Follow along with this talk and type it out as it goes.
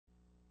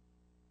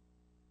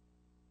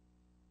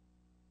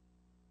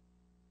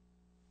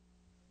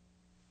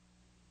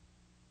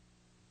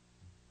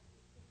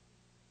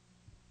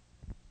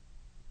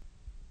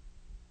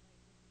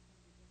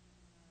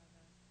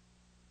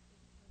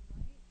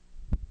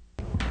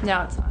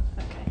No, it's on.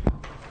 Okay.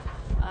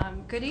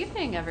 Good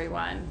evening,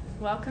 everyone.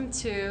 Welcome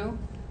to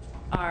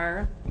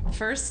our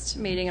first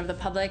meeting of the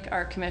Public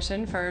Art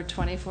Commission for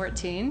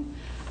 2014,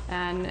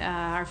 and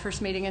our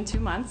first meeting in 2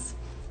 months.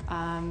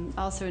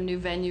 Also a new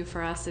venue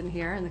for us in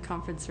here in the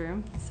conference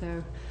room.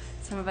 So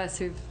some of us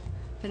who've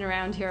been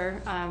around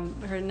here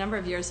for a number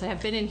of years have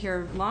been in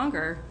here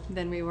longer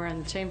than we were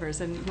in the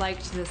chambers and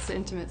liked this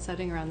intimate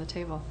setting around the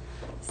table.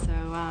 So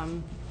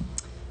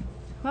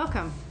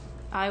welcome.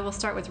 I will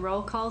start with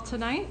roll call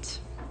tonight.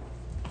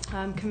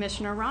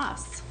 Commissioner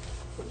Ross.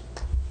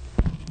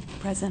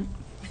 Present.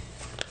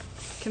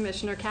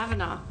 Commissioner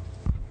Kavanaugh.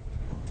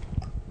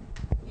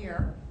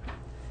 Here.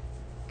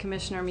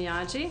 Commissioner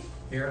Miyagi.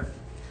 Here.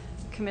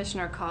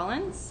 Commissioner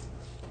Collins.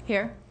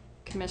 Here.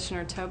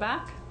 Commissioner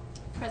Toback.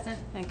 Present.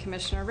 And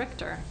Commissioner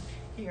Richter.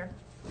 Here.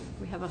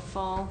 We have a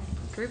full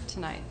group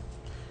tonight.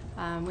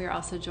 We are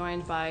also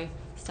joined by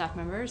staff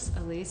members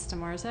Elise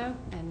DeMarzo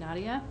and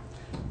Nadia.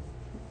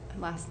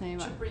 Last name?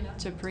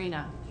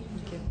 Chabrina.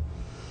 Thank you.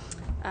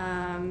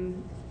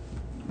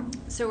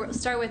 So we'll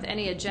start with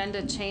any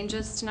agenda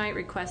changes tonight,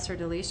 requests or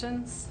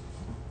deletions.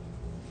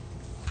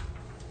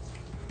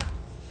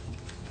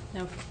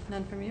 No,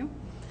 none from you?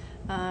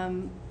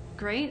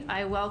 Great.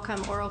 I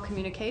welcome oral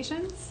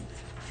communications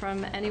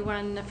from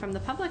anyone from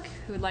the public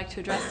who would like to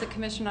address the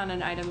commission on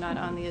an item not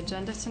on the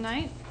agenda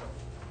tonight.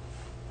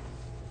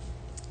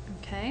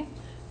 Okay.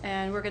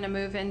 And we're going to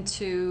move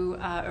into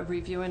a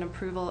review and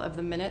approval of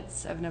the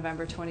minutes of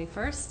November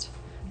 21st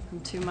from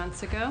 2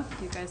 months ago.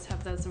 You guys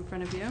have those in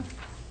front of you.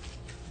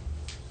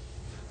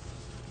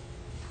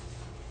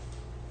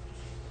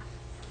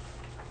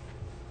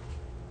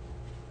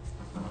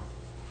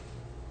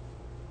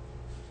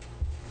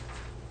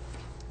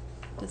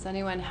 Does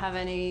anyone have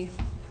any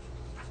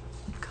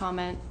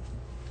comment?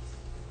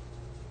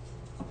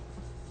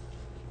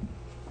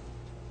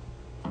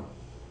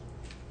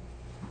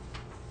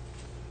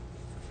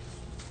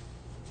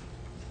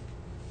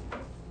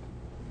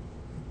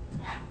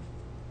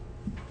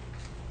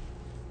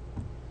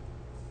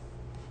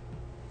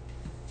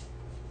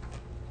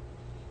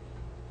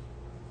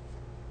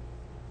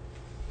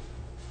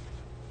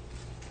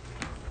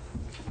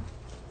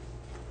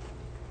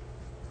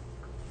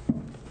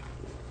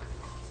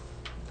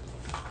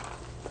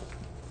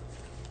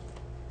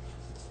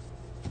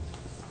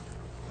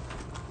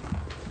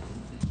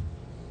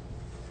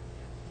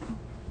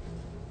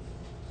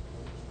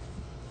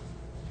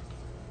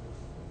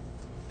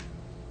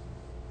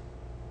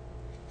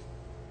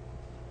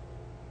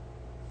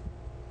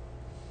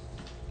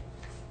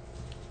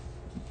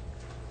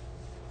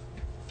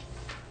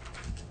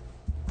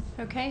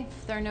 Okay,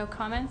 if there are no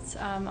comments,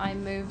 I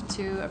move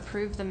to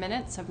approve the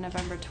minutes of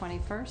November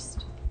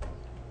 21st.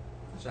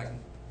 Second.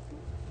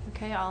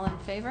 Okay, all in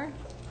favor?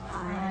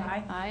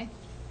 Aye. Aye.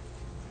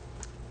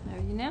 No,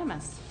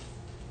 unanimous.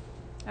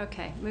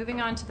 Okay,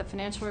 moving on to the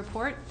financial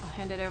report. I'll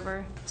hand it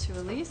over to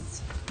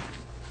Elise.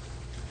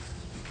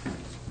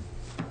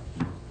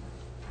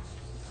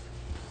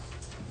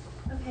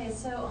 Okay,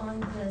 so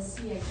on the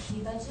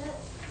CIP budget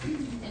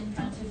in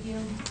front of you,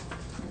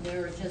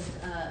 there were just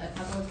a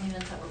couple of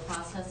payments that were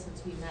processed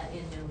since we met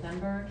in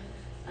November.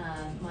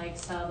 Mike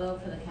Savo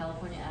for the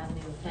California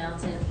Avenue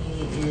Fountain,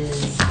 he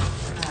is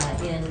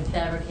in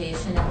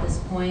fabrication at this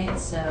point,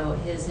 so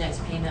his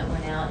next payment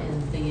went out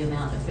in the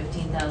amount of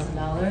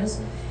 $15,000.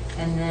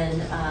 And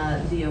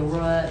then the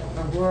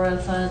Aurora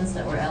funds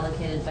that were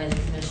allocated by the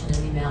commission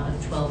in the amount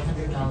of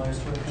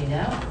 $1,200 were paid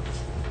out.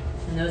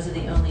 And those are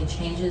the only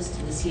changes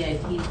to the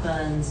CIP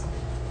funds,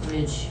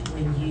 which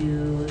when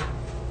you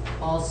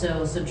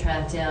also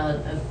subtract out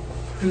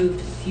approved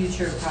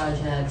future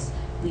projects,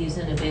 leaves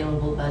an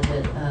available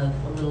budget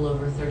of a little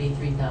over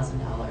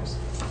 $33,000.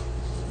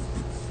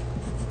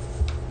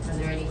 Are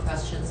there any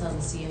questions on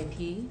the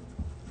CIP?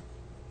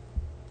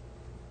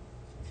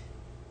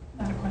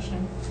 Not a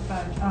question,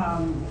 but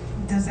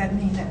does that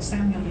mean that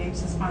Samuel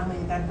Yates is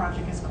finally, that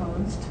project is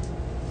closed?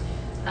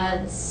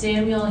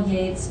 Samuel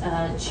Yates'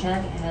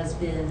 check has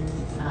been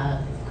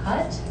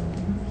cut.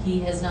 He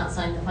has not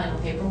signed the final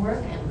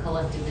paperwork and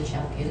collected the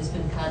check. It has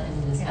been cut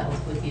and it is held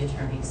with the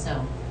attorney.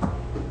 So,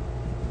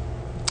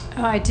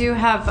 I do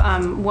have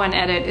one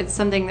edit. It's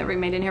something that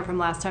remained in here from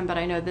last time, but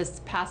I know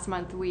this past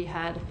month we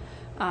had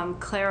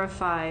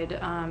clarified,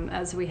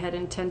 as we had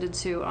intended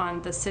to,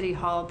 on the City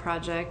Hall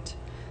project.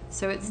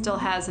 So it still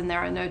has in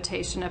there a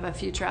notation of a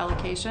future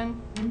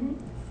allocation.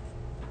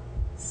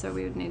 So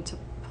we would need to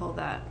pull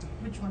that.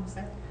 Which one is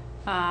that?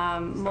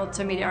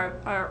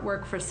 Multimedia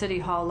artwork for City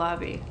Hall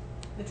lobby.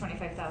 The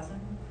 25,000?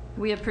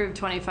 We approved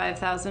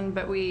 25,000,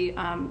 but we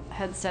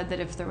had said that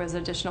if there was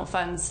additional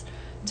funds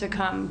to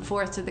come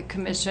forth to the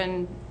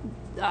commission,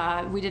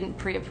 we didn't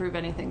pre-approve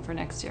anything for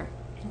next year.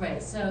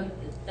 right, so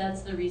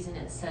that's the reason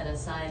it's set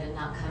aside and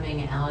not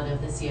coming out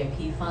of the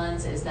CIP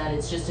funds, is that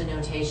it's just a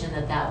notation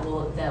that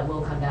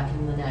will come back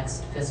in the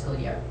next fiscal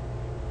year.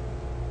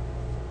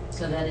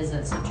 So that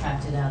isn't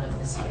subtracted out of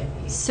the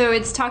CIP. So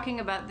it's talking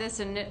about this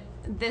and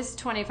this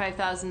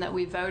 25,000 that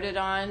we voted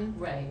on.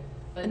 Right.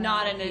 But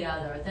Not not in the a-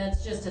 other.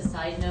 That's just a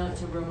side note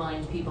to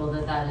remind people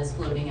that that is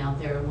floating out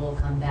there and will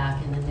come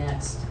back in the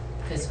next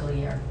fiscal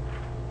year.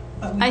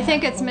 But we I have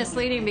think to it's vote on it,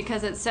 misleading right?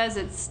 because it says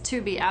it's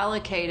to be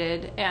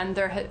allocated, and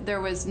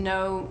there was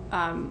no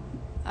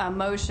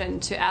motion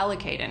to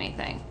allocate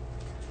anything.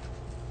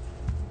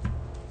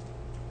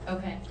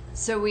 Okay.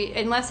 So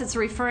unless it's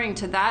referring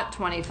to that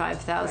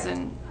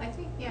 25,000, I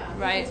think, yeah.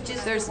 right? It's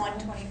just There's-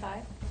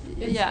 125.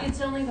 Yeah.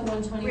 It's only the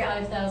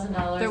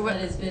 $125,000 There wa-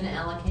 that has been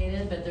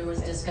allocated, but there was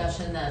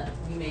discussion that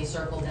we may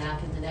circle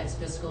back in the next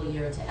fiscal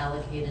year to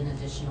allocate an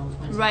additional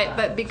 25. Right,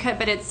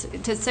 but it's,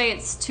 to say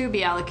it's to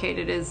be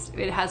allocated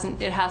it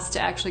has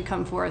to actually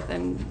come forth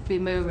and be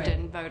moved Right.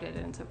 and voted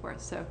and so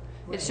forth. So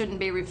Right. it shouldn't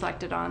be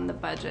reflected on the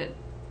budget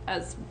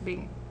as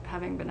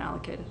having been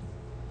allocated.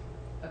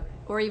 Okay.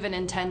 Or even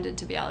intended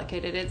to be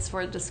allocated. It's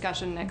for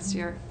discussion next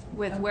year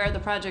with Okay. where the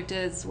project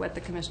is, what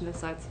the commission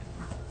decides.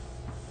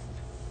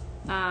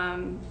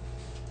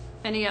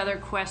 Any other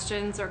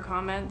questions or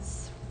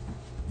comments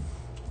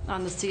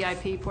on the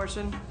CIP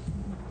portion?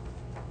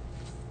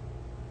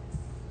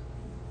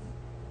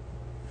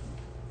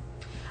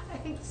 I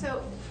think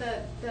so.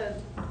 The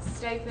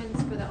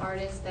stipends for the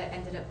artists that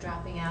ended up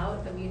dropping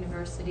out of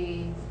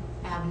University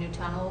Avenue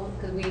Tunnel,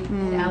 because we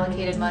had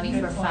allocated money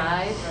for Good point.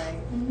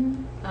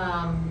 5.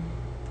 Right.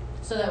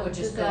 So that would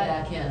just Does go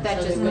that- back in.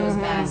 that so just it wouldn't goes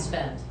be back.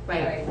 spent.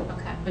 Right, Yeah.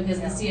 okay. Because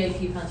Yeah. the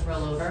CIP funds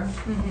roll over,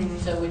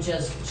 so it would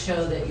just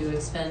show that you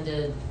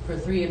expended for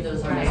 3 of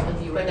those artists, Right.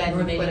 but the But then you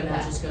remaining put it amount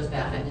back. just goes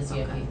back Got it. into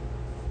CIP. Okay.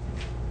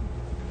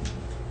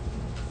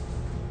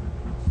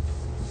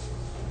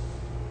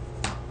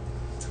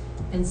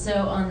 And so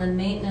on the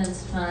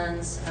maintenance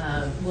funds,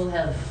 we'll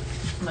have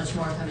much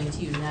more coming to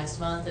you next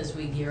month as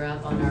we gear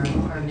up on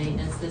our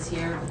maintenance this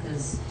year,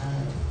 because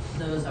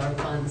those are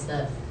funds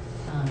that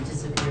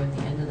disappear at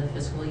the end of the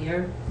fiscal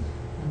year.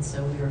 And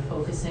so we are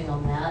focusing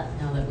on that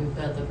now that we've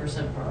got the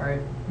percent per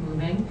art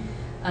moving.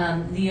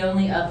 The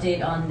only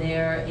update on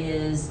there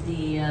is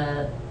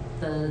the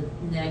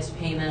next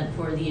payment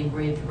for the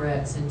engraved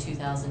bricks in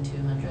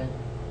 2,200.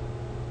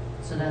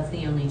 So that's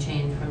the only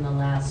change from the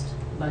last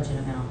budget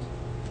amount.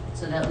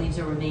 So that leaves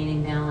a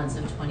remaining balance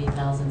of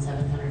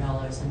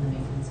 $20,700 in the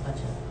maintenance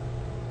budget.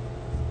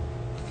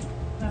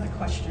 Another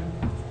question.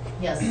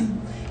 Yes.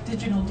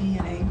 Digital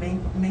DNA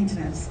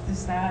maintenance,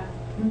 is that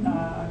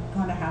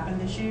going to happen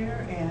this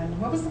year? And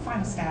what was the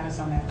final status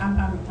on that?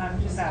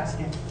 I'm just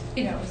asking.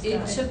 It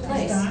took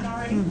place. It's done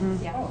already?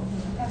 Yeah. Oh,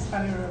 that's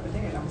about it over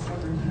there, and I was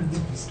wondering.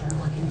 Start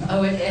looking.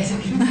 Oh, it is.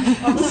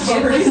 I'm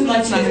sorry. It's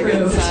much Not a good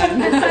improved. sign.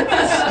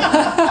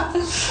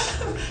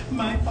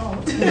 My fault.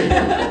 Oh,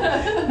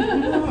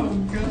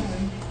 God.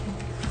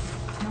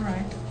 All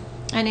right.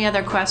 Any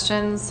other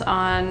questions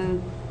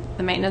on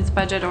the maintenance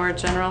budget or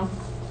general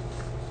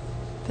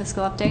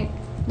fiscal update?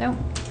 No?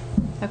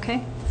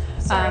 Okay.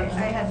 Sorry, I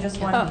had just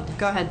one. Oh,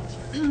 go ahead.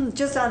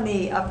 Just on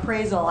the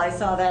appraisal, I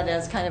saw that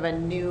as kind of a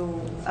new,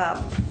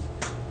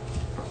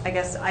 I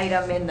guess,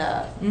 item in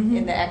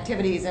the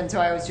activities, and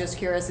so I was just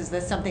curious, is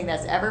this something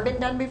that's ever been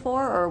done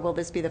before, or will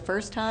this be the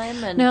first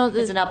time? And No,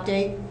 it's an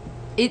update?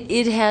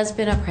 It has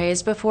been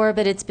appraised before,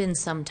 but it's been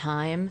some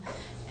time.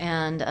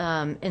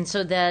 And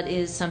so that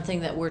is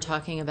something that we're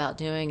talking about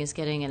doing, is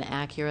getting an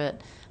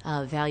accurate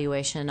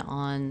valuation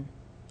on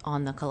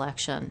the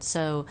collection.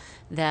 So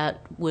that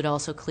would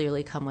also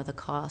clearly come with a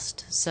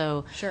cost.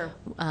 So Sure.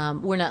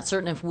 we're not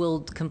certain if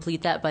we'll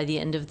complete that by the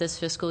end of this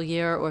fiscal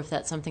year or if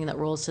that's something that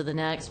rolls to the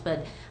next,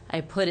 but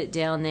I put it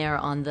down there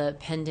on the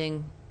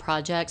pending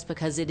projects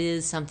because it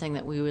is something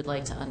that we would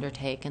like to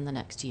undertake in the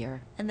next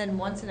year. And then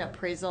once an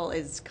appraisal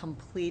is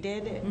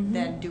completed,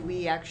 then do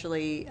we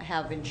actually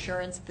have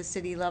insurance at the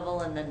city level,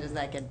 and then does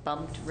that get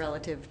bumped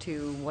relative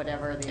to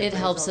whatever the appraisal It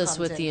helps us comes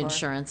with in the for?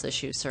 insurance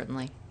issue,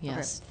 certainly,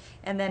 yes. Okay.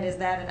 And then is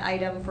that an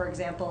item, for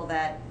example,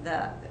 that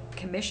the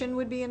commission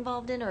would be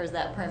involved in, or is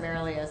that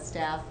primarily a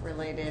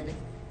staff-related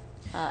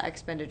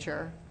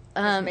expenditure?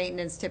 'Cause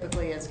maintenance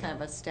typically is kind of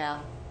a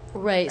staff.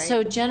 Right. So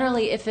Right?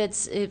 generally, if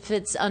it's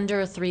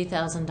under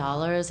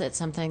 $3,000, it's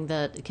something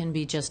that can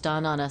be just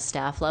done on a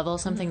staff level.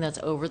 Something that's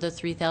over the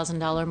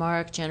 $3,000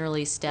 mark,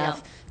 generally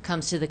staff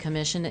comes to the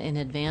commission in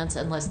advance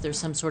unless there's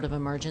some sort of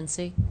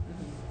emergency.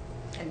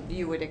 And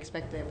you would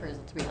expect the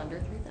appraisal to be under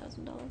 $3,000?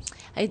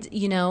 We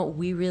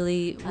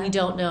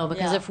don't know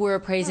because Yeah. if we're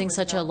appraising Never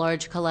such a know.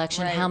 large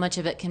collection, how Right. much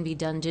of it can be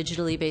done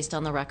digitally based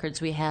on the records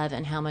we have,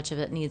 and how much of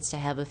it needs to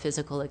have a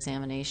physical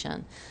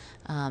examination.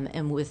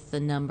 And with the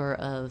number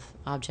of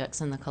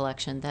objects in the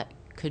collection, that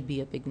could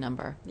be a big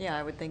number. Yeah,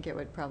 I would think it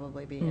would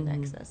probably be in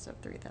excess of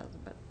 3,000,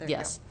 but there you go.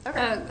 Yes.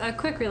 A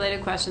quick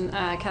related question,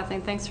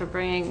 Kathleen, thanks for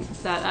bringing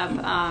that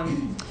up.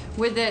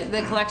 Would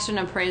the collection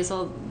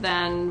appraisal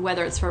then,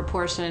 whether it's for a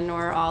portion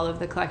or all of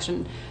the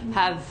collection,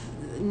 have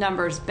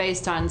numbers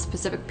based on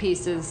specific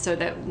pieces so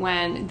that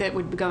that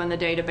would go in the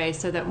database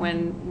so that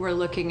when we're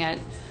looking at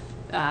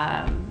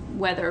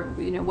whether,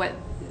 what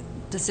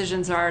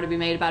decisions are to be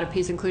made about a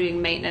piece,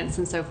 including maintenance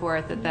and so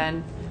forth,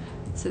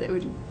 so that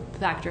would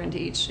factor into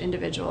each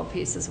individual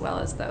piece as well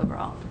as the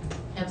overall?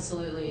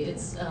 Absolutely.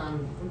 It's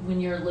when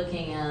you're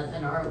looking at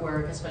an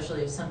artwork,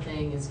 especially if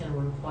something is going to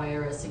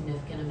require a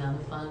significant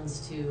amount of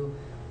funds to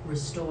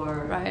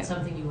restore, Right.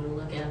 something you want to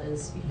look at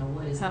is,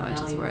 what is How the much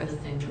it's value of worth. the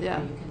thing before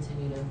Yeah. you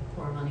continue to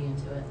pour money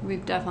into it.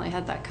 We've definitely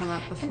had that come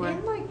up And before.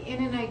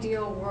 in an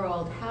ideal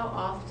world, how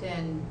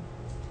often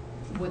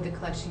would the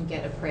collection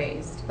get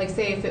appraised? Like,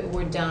 say if it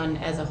were done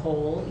as a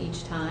whole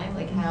each time,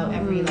 like how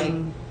every like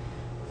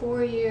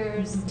 4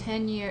 years,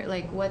 10 years,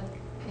 like what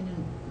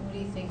do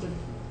you think would?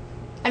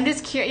 I'm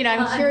just curious.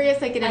 I'm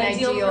curious. Like in an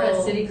ideal for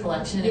a city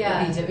collection,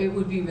 Yeah. it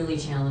would be really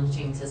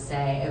challenging to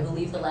say. I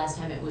believe the last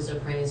time it was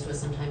appraised was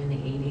sometime in the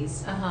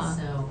 80s. Uh-huh.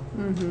 So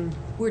Mhm.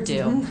 we're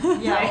due.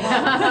 Yeah,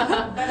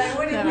 well, but I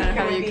wouldn't No matter think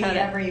how it you would be cut it.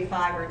 every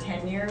 5 or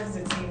 10 years.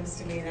 It seems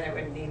to me that it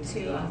would need to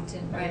be Too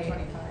often, right.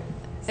 25.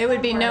 It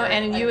would be Somewhere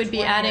and you like would be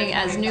 20 or adding,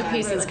 as new 25.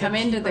 pieces Like come a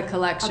into the cheaper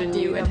collection,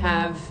 you update would of them.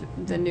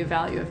 have the new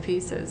value of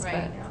pieces.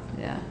 Right.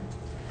 But,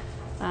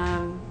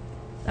 yeah.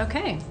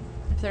 Okay.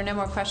 If there are no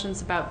more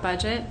questions about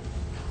budget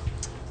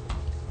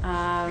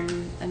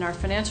and our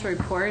financial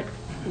report,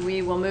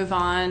 we will move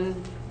on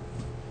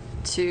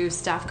to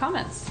staff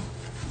comments.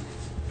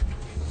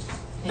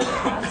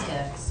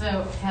 Fantastic.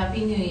 So,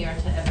 Happy New Year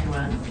to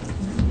everyone.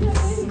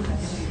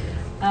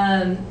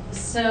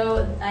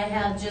 So, I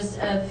have just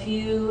a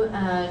few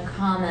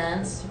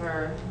comments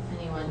for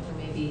anyone who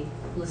may be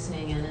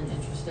listening in and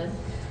interested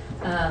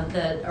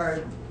that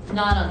are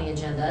not on the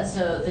agenda.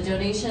 So, the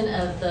donation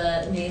of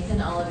the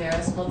Nathan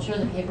Oliveira sculpture,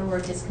 the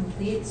paperwork is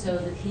complete, so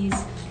the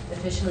piece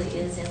officially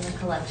is in the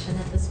collection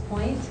at this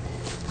point.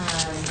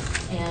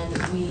 And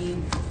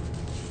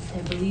I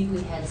believe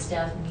we had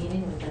staff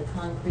meeting with the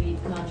concrete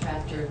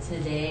contractor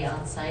today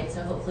on site,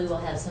 so hopefully we'll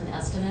have some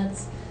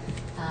estimates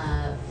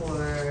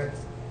for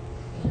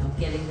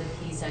getting the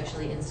piece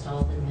actually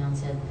installed and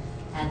mounted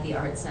at the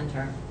art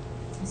center.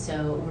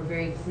 So we're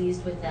very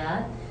pleased with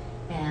that,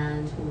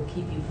 and we'll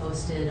keep you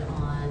posted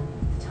on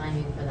the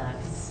timing for that,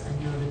 because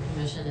I know the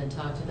commission had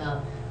talked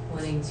about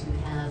wanting to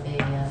have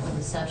a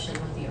reception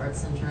with the art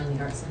center and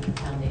the Art Center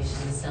Foundation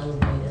to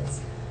celebrate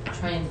its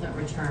triumphant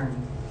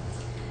return.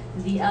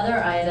 The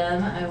other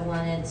item I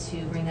wanted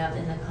to bring up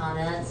in the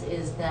comments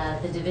is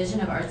that the Division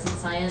of Arts and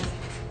Science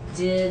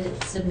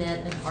did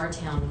submit an Our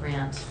Town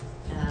grant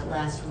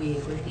last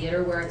week with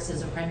TheaterWorks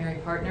as a primary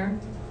partner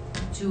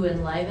to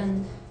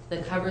enliven the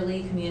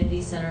Coverly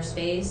Community Center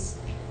space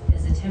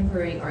as a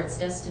temporary arts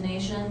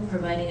destination,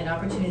 providing an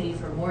opportunity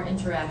for more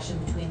interaction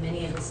between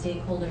many of the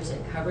stakeholders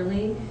at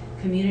Coverly,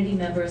 community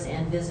members,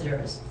 and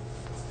visitors.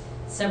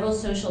 Several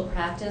social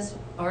practice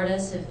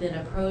artists have been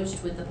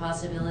approached with the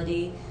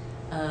possibility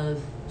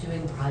of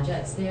doing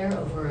projects there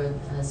over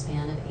a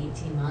span of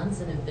 18 months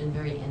and have been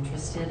very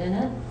interested in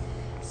it.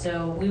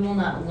 So we will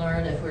not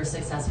learn if we're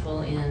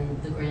successful in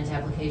the grant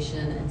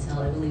application until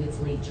I believe it's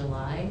late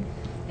July.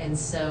 And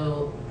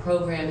so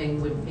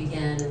programming wouldn't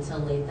begin until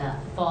late that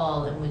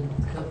fall and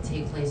would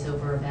take place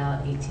over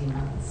about 18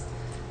 months.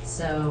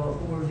 So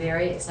we're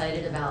very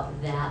excited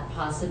about that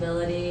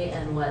possibility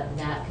and what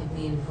that could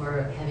mean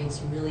for having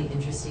some really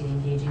interesting,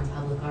 engaging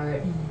public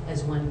art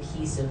as one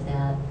piece of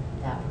that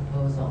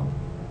proposal.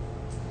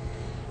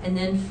 And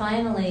then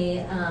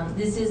finally,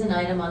 this is an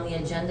item on the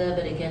agenda,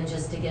 but again,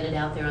 just to get it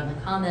out there on the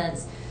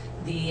comments,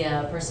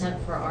 the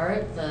Percent for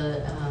Art,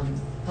 the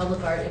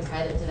Public Art and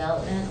Private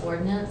Development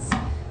Ordinance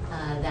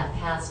that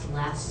passed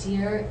last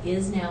year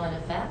is now in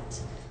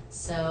effect.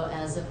 So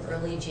as of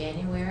early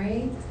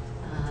January,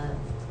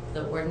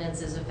 the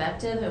ordinance is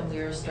effective, and we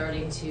are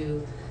starting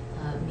to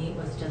meet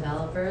with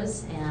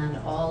developers, and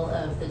all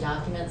of the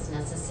documents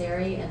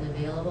necessary and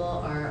available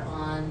are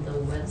on the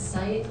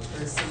website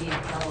for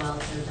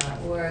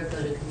cityofpaloalto.org.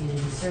 Go to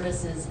Community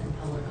Services and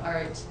Public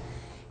Art,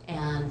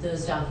 and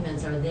those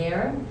documents are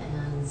there,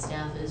 and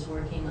staff is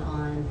working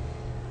on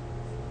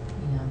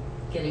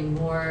getting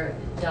more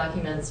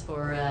documents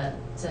for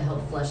to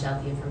help flesh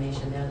out the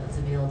information there that's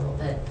available.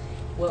 But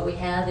what we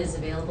have is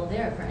available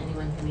there for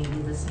anyone who may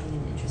be listening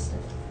and interested.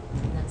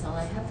 And that's all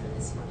I have for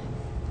this morning.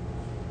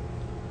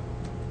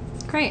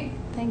 Great,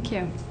 thank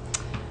you.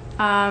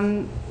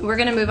 We're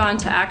going to move on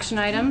to action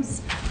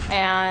items.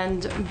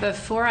 And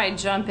before I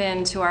jump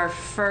into our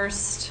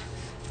first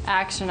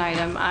action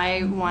item,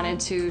 I wanted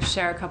to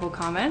share a couple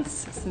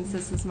comments, since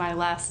this is my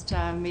last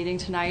meeting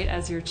tonight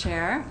as your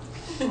chair.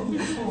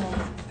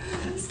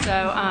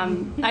 So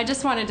I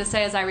just wanted to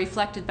say, as I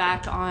reflected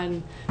back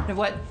on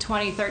what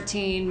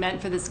 2013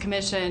 meant for this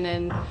commission,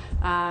 and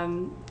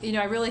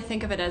I really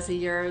think of it as a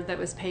year that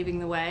was paving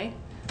the way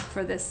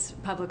for this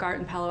public art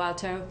in Palo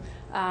Alto.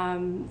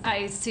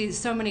 I see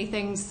so many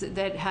things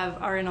that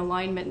are in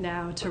alignment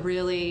now to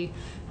really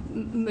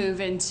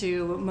move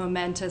into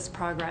momentous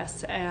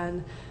progress,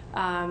 and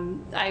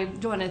I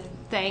want to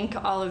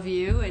thank all of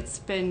you. It's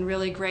been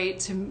really great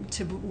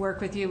to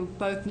work with you,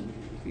 both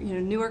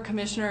newer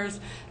commissioners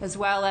as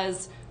well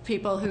as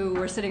people who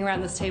were sitting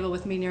around this table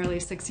with me nearly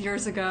 6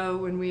 years ago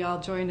when we all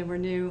joined and were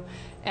new.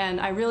 And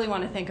I really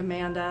want to thank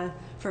Amanda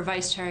for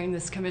vice chairing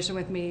this commission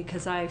with me,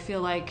 because I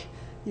feel like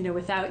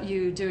without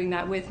you doing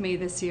that with me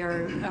this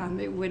year,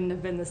 it wouldn't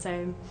have been the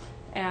same.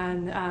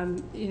 And,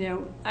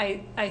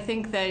 I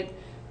think that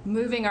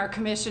moving our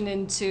commission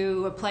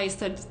into a place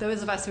that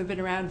those of us who've been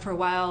around for a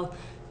while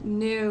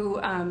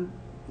knew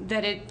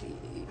that it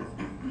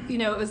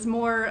was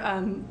more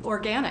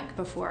organic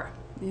before.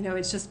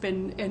 It's just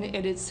been, and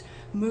it's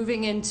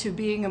moving into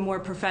being a more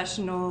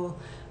professional,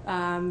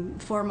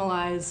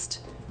 formalized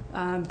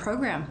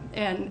program,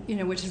 and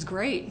which is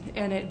great.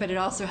 But it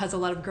also has a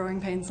lot of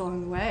growing pains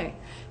along the way,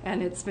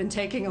 and it's been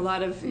taking a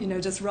lot of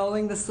just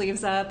rolling the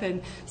sleeves up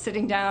and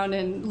sitting down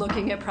and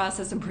looking at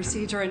process and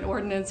procedure and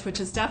ordinance, which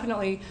is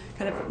definitely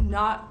kind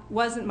of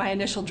wasn't my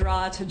initial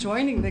draw to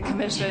joining the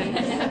commission,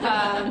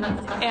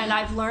 and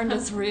I've learned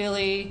it's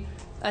really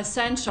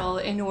essential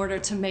in order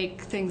to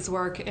make things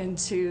work and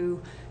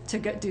to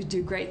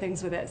do great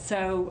things with it.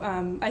 So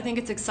I think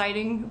it's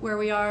exciting where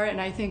we are,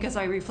 and I think as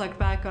I reflect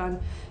back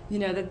on,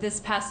 that this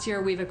past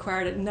year we've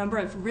acquired a number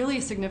of really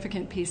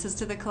significant pieces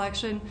to the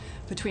collection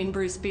between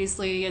Bruce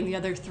Beasley and the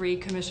other 3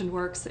 commissioned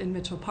works in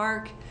Mitchell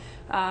Park,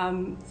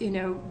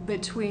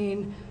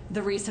 between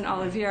the recent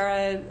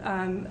Oliveira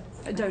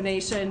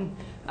donation,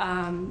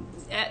 and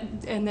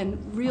then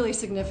really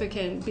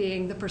significant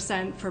being the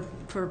percent for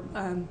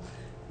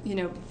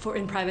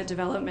in private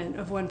development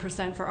of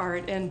 1% for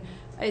art. And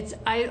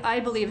I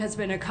believe has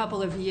been a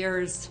couple of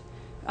years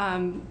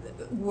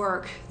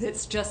work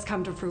that's just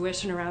come to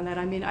fruition around that.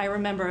 I mean, I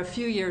remember a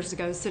few years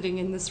ago sitting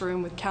in this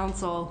room with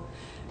council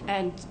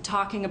and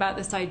talking about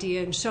this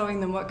idea and showing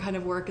them what kind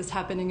of work is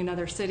happening in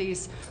other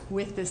cities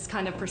with this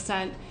kind of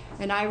percent.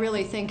 And I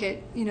really think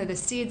the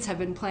seeds have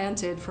been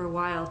planted for a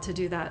while to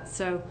do that.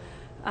 So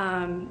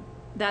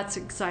that's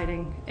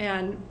exciting.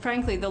 And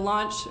frankly, the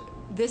launch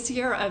this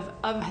year of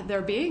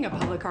there being a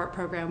public art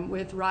program,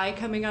 with Rai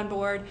coming on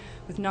board,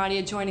 with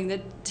Nadia joining the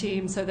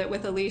team, so that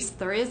with Elise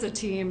there is a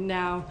team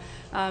now.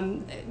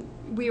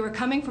 We were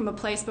coming from a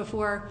place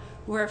before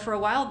where for a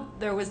while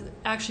there was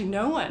actually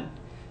no one.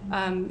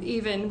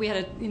 Even we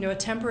had a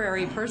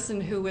temporary person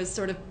who was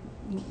sort of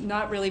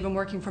not really even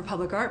working for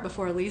public art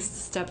before Elise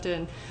stepped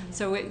in.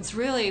 So it's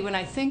really, when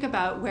I think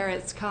about where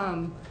it's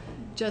come,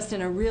 just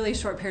in a really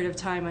short period of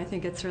time, I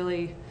think it's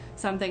really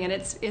something, and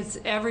it's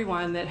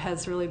everyone that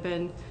has really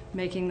been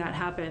making that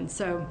happen.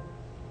 So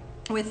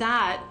with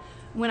that,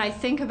 when I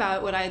think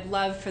about what I'd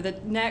love for the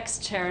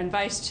next chair and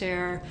vice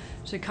chair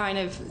to kind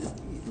of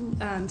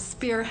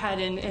spearhead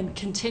and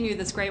continue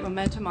this great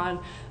momentum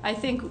on, I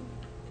think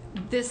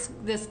this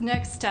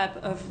next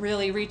step of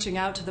really reaching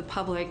out to the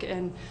public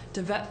and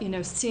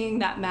seeing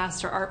that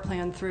master art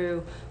plan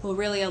through will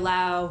really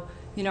allow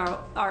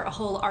our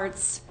whole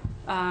arts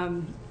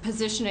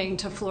positioning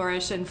to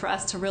flourish, and for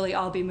us to really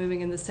all be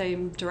moving in the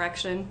same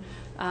direction.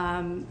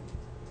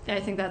 I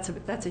think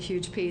that's a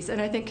huge piece,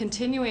 and I think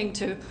continuing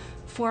to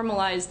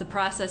formalize the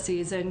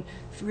processes and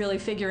really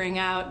figuring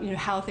out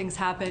how things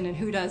happen and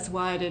who does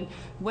what, and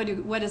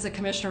what does a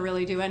commissioner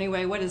really do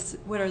anyway. What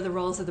are the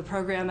roles of the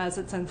program as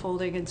it's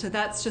unfolding, and so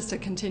that's just a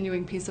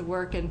continuing piece of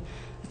work, and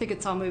I think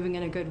it's all moving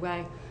in a good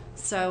way.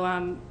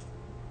 So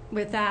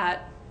with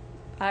that,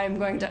 I'm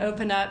going to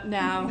open up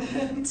now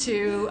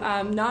to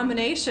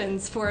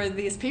nominations for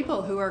these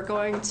people who are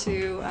going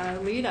to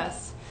lead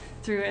us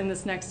through in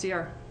this next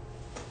year.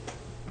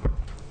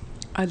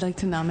 I'd like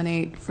to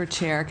nominate for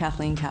chair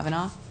Kathleen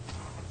Kavanaugh.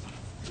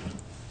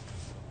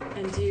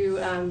 And do you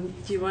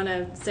want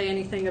to say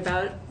anything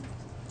about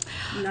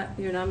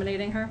you're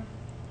nominating her?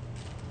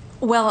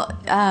 Well,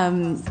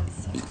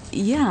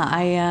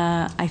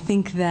 yeah, I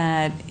think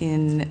that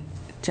in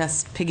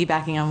just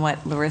piggybacking on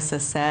what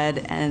Larissa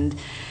said, and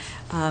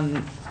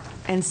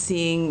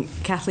seeing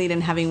Kathleen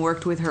and having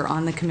worked with her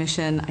on the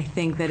commission, I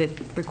think that it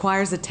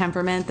requires a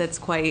temperament that's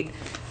quite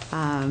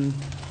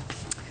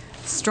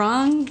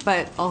strong,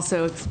 but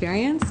also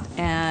experienced,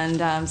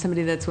 and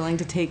somebody that's willing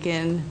to take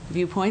in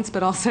viewpoints,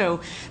 but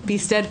also be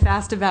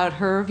steadfast about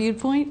her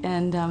viewpoint.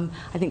 And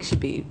I think she'd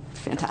be a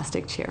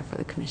fantastic chair for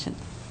the commission.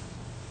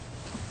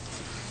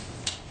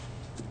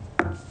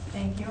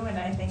 Thank you, and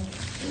I think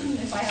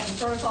if I have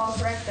the protocol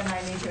correct, then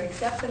I need to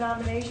accept the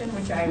nomination,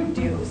 which I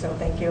do. So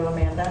thank you,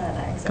 Amanda, and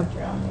I accept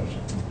your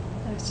nomination.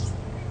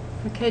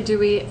 Okay, do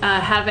we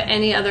have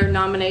any other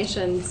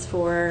nominations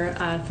for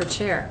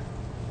chair?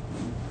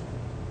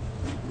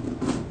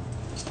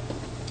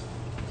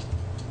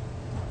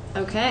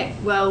 Okay,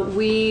 well,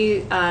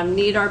 we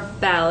need our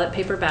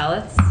paper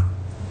ballots. We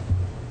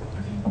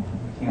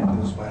can't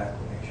do this by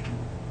acclamation.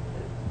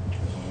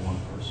 There's only one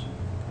person.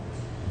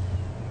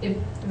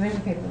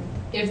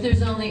 If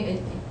there's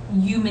only,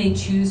 you may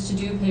choose to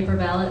do paper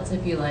ballots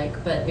if you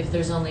like, but if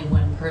there's only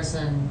one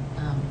person,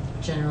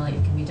 generally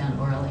it can be done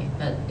orally,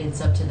 but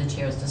it's up to the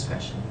chair's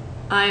discretion.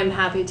 I am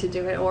happy to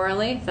do it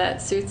orally, if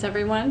that suits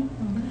everyone.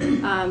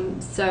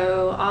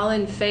 So all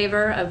in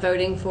favor of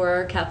voting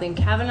for Kathleen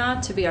Kavanaugh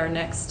to be our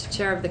next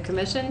chair of the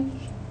commission?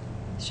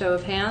 Show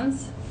of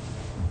hands.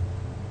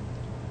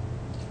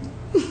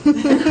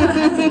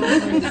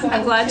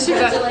 I'm glad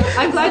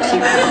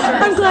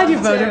you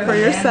voted for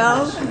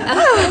yourself.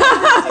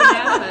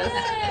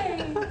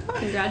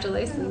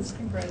 Congratulations.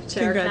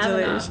 Chair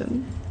Kavanaugh.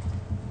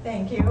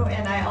 Thank you,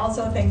 and I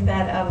also think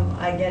that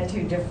I get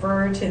to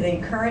defer to the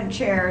current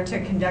chair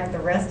to conduct the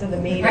rest of the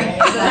meeting.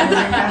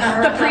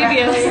 The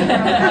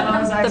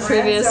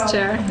previous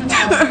chair.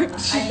 I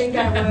think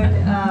I would,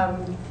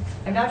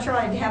 I'm not sure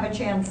I'd have a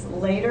chance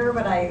later,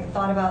 but I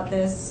thought about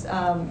this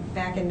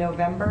back in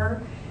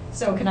November.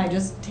 So can I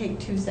just take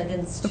 2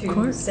 seconds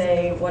to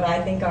say what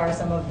I think are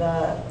some of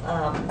the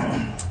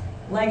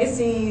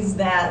legacies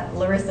that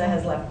Larissa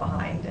has left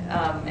behind,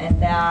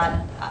 and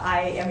that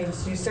I mean,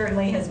 she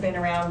certainly has been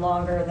around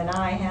longer than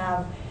I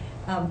have,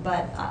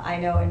 but I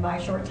know in my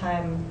short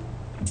time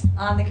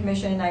on the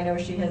commission, I know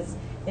she has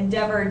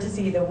endeavored to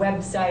see the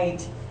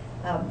website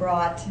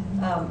brought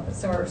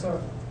sort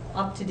of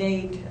up to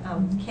date,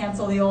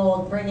 cancel the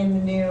old, bring in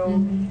the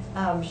new.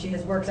 She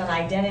has worked on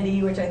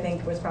identity, which I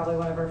think was probably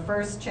one of her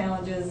first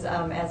challenges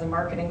as a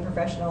marketing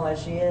professional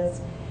as she is.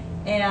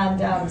 And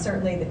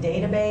certainly the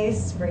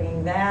database,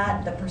 bringing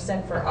that, the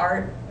percent for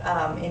art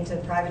into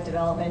private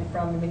development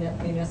from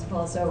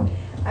municipal. So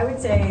I would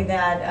say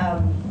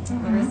that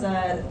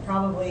Larissa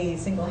probably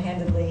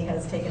single-handedly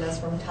has taken us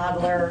from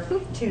toddler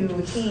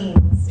to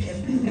teens,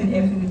 if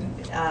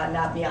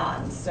not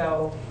beyond.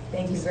 So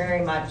thank you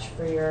very much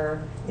for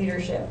your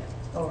leadership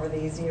over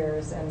these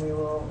years, and we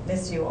will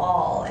miss you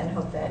all and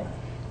hope that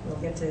we'll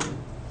get to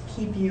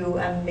keep you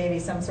on maybe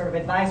some sort of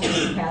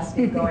advisory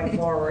capacity going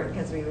forward,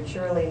 because we would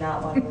surely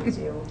not want to lose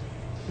you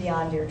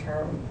beyond your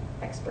term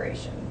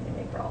expiration in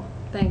April.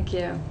 Thank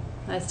you.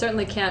 I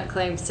certainly can't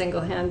claim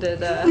single-handed,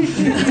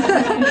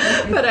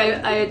 but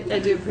I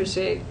do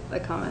appreciate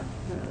the comment.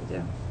 I really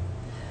do.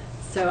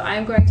 So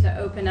I'm going to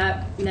open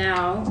up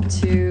now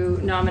to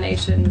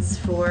nominations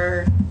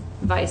for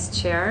vice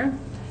chair.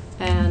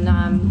 And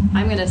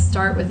I'm going to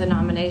start with a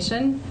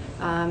nomination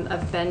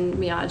of Ben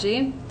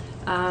Miyagi.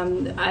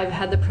 I've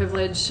had the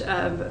privilege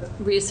of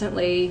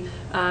recently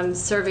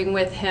serving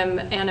with him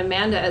and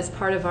Amanda as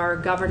part of our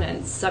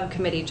governance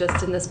subcommittee,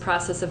 just in this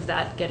process of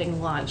that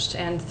getting launched.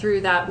 And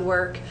through that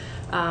work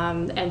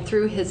and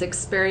through his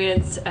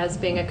experience as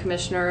being a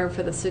commissioner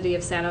for the city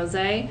of San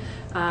Jose,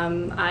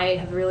 I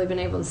have really been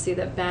able to see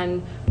that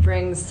Ben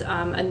brings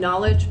a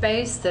knowledge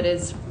base that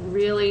is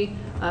really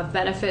of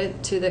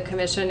benefit to the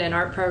commission and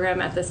art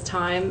program at this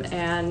time,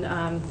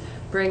 and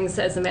brings,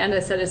 as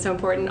Amanda said, is so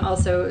important,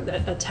 also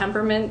a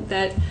temperament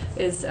that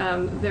is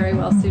very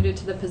well suited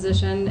to the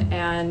position.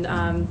 And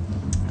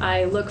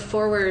I look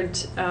forward,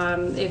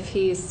 if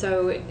he is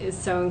so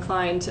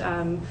inclined,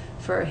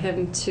 for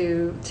him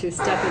to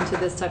step into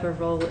this type of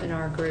role in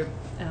our group.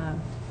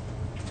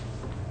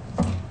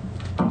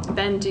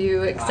 Ben, do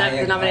you accept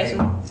the nomination?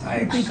 I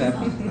accept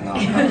the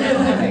nomination.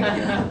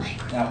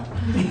 No,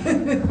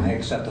 I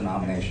accept the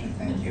nomination.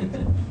 Thank you.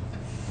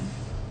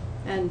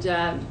 And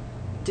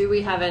do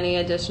we have any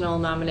additional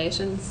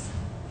nominations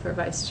for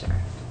vice chair?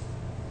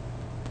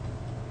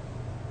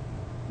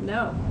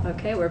 No.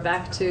 Okay, we're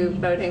back to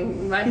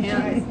voting by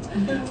hands.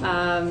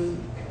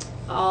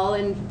 All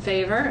in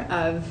favor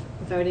of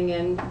voting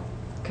in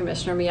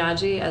Commissioner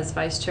Miyagi as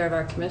vice chair of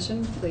our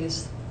commission,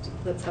 please,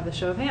 let's have a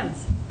show of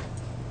hands.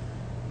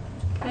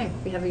 Okay,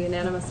 we have a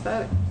unanimous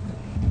vote.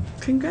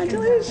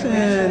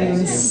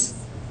 Congratulations.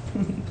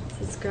 This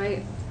is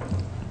great.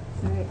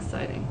 Very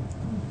exciting.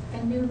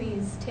 And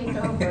newbies take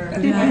over.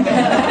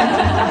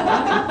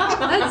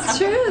 That's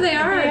true, they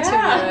are our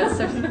two newest.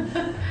 So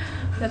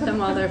get them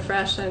while they're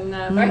fresh and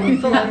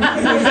full of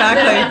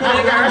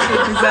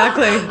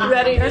Exactly.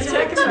 ready to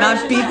take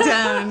Not beat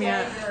down,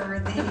 yeah.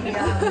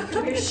 The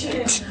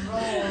commission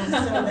roles, so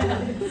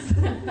that it's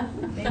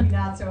maybe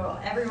not so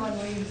everyone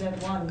leaves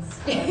at once.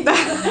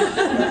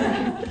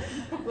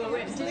 Well,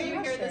 wait, did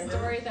you hear the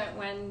story that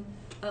when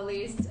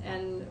Elise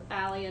and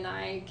Allie and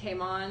I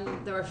came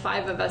on, there were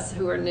 5 of us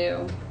who were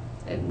new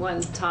at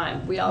one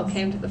time. We all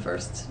came to the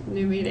first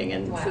new meeting,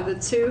 and so the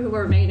 2 who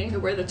were remaining, who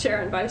were the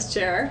chair and vice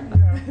chair,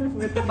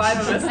 with the 5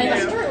 of us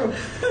That's new. true.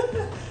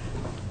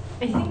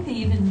 I think they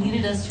even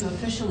needed us to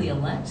officially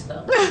elect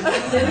them. It was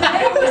the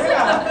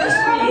first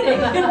meeting.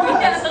 We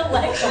had an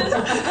election.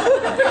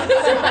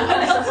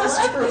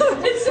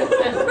 So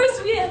of course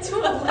we had to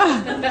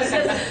elect them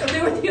because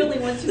they were the only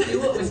ones who knew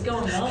what was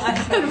going on.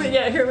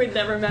 And here we'd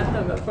never met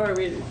them before.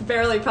 We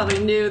barely probably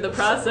knew the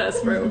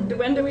process for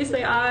when do we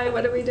say aye,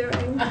 what are we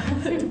doing?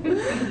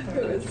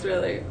 It was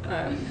really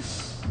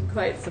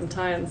quite some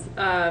times.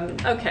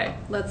 Okay,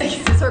 let's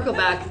circle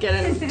back, get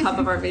in top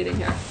of our meeting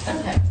here.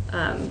 Okay.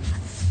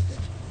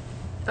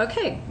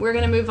 Okay, we're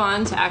going to move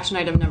on to action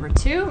item number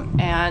 2,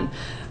 and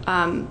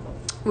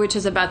which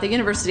is about the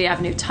University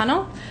Avenue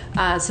Tunnel.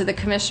 So the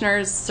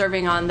commissioners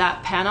serving on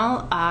that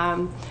panel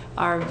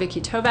are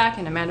Vicki Toback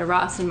and Amanda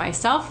Ross and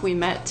myself. We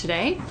met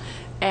today,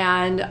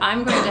 and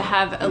I'm going to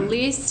have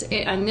Elise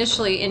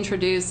initially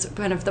introduce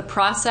kind of the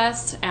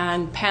process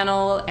and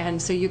panel,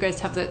 and so you guys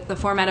have the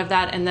format of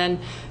that, and then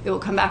it will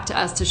come back to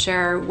us to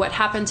share what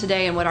happened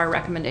today and what our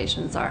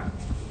recommendations are.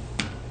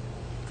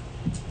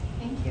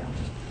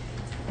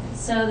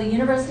 So the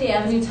University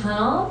Avenue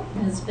Tunnel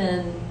has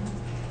been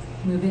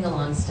moving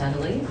along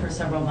steadily for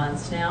several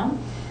months now.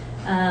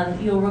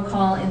 You'll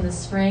recall in the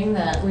spring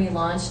that we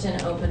launched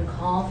an open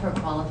call for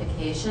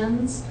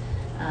qualifications.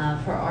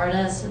 For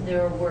artists,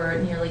 there were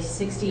nearly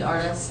 60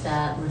 artists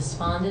that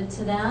responded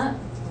to that.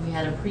 We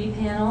had a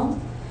pre-panel,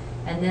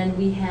 and then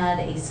we had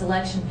a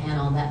selection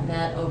panel that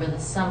met over the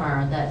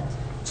summer that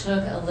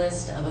took a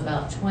list of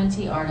about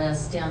 20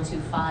 artists down to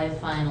 5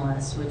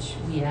 finalists, which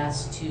we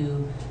asked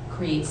to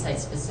create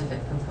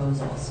site-specific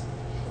proposals.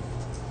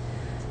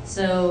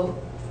 So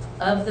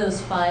of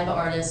those 5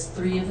 artists,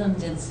 3 of them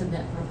did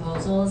submit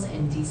proposals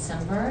in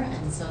December,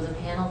 and so the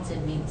panel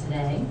did meet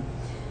today.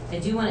 I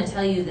do want to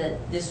tell you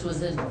that this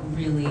was a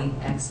really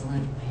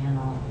excellent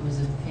panel. It was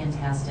a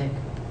fantastic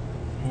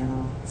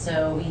panel.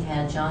 So we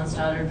had John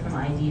Stoddard from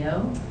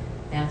IDEO,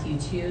 Matthew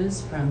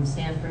Tews from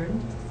Stanford,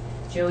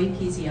 Joey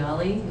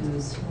Pizziali,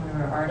 who's one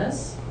of our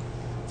artists,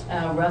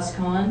 Russ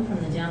Cohen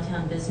from the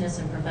Downtown Business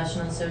and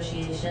Professional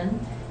Association,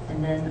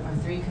 and then our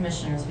 3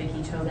 commissioners,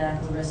 Vicki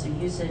Toback, Larissa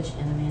Usage,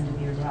 and Amanda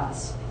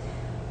Beard-Ross.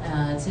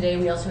 Today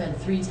we also had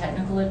 3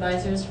 technical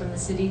advisors from the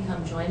city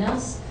come join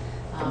us.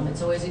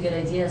 It's always a good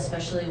idea,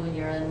 especially when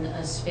you're in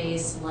a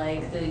space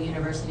like the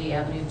University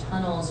Avenue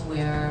tunnels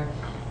where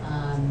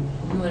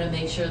we want to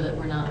make sure that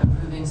we're not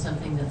approving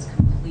something that's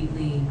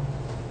completely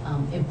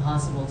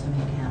impossible to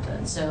make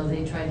happen. So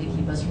they tried to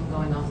keep us from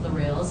going off the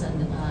rails,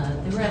 and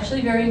they were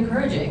actually very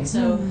encouraging.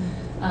 So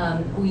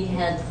we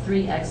had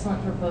 3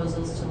 excellent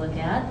proposals to look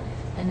at,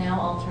 and now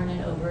I'll turn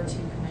it over to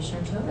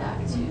Commissioner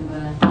Toback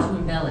to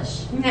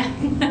embellish.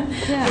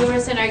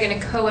 Doris and I are going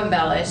to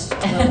co-embellish a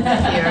little bit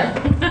here.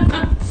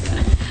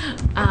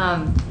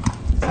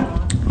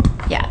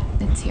 Yeah,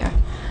 it's here.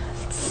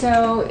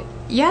 So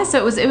yeah, so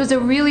it was a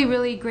really,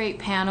 really great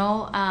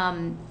panel.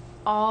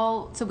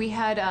 So we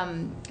had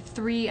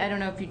 3. I don't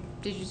know if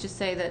did you just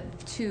say that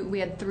 2? We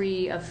had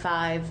 3 of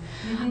 5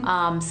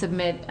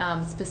 submit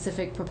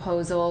specific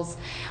proposals,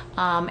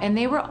 and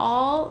they were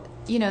all,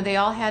 they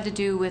all had to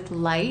do with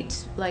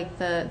light. Like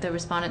the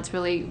respondents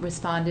really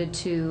responded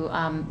to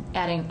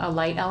adding a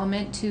light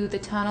element to the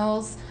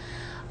tunnels,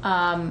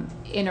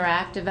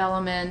 interactive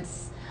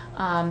elements.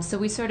 So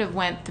we sort of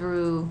went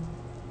through,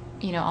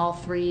 all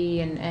 3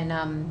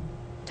 and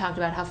talked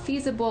about how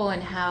feasible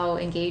and how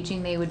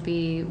engaging they would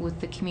be with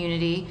the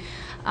community.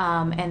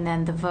 And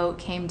then the vote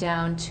came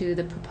down to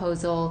the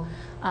proposal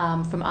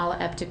from Ala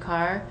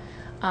Eptikar,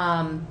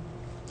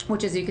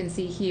 which, as you can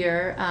see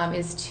here,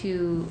 is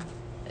to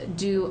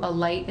do a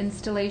light and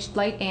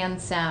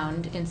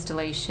sound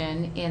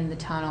installation in the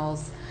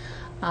tunnels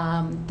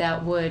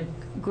that would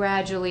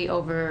gradually,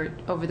 over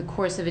the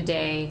course of a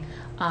day,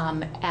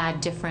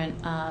 add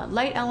different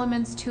light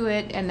elements to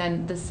it, and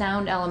then the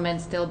sound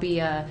elements. There'll be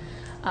a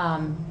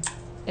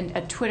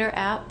Twitter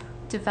app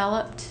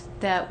developed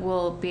that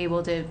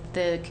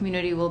the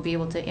community will be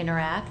able to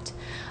interact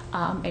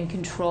and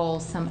control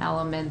some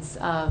elements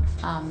of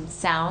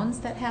sounds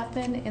that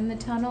happen in the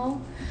tunnel.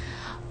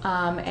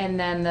 And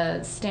then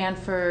the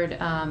Stanford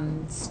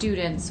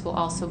students will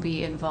also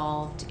be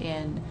involved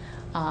in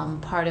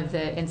part of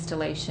the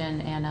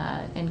installation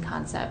and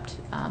concept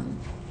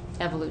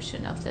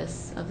evolution of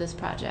this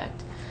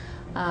project.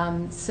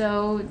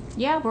 So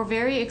yeah, we're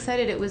very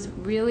excited. It was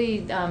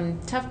really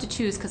tough to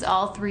choose because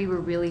all 3 were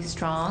really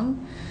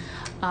strong,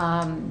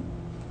 and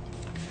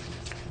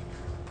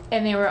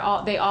they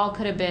all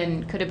could have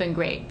been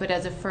great. But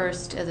as a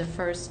first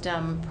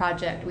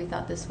project, we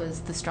thought this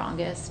was the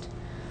strongest.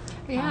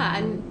 Yeah,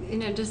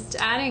 and just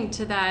adding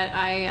to that,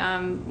 I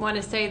want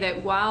to say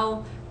that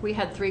while we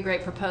had 3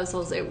 great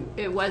proposals,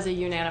 it was a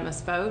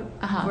unanimous vote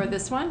for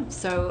this one.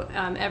 So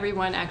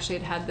everyone actually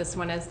had this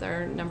one as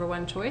their number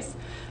 1 choice.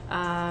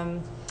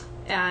 And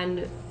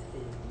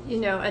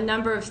a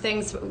number of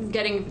things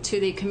getting to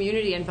the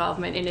community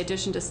involvement, in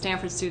addition to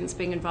Stanford students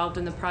being involved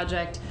in the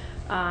project.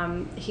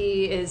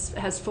 He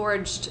has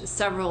forged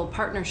several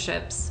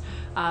partnerships,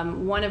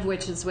 one of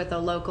which is with a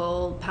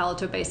local Palo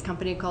Alto-based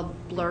company called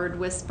Blurred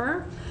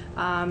Whisper.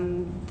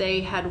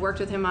 They had worked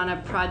with him on a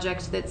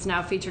project that's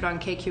now featured on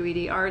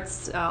KQED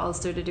Arts,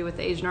 also to do with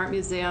the Asian Art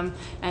Museum,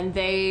 and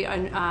they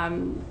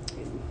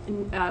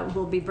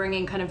will be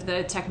bringing kind of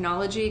the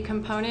technology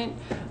component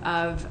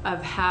of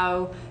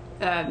how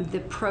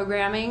the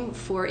programming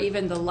for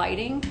even the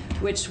lighting,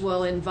 which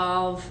will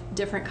involve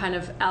different kind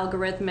of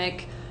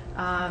algorithmic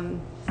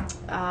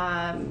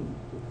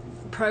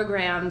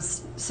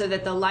programs, so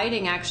that the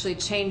lighting actually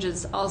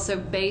changes also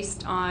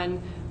based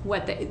on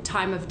what the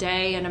time of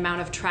day and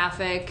amount of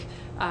traffic.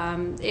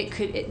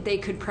 They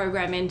could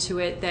program into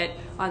it that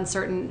on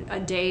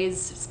certain days,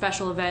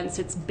 special events,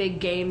 it's big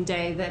game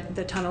day, that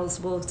the tunnels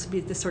will be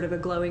the sort of a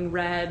glowing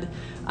red.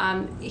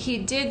 He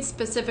did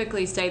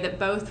specifically say that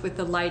both with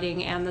the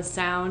lighting and the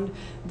sound,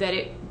 that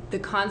the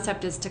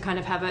concept is to kind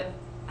of have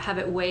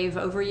it wave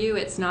over you.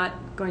 It's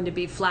not going to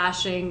be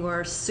flashing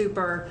or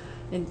super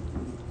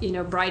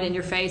bright in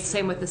your face.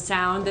 Same with the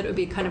sound, that it would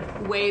be kind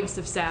of waves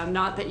of sound,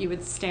 not that you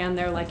would stand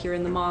there like you're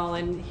in the mall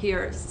and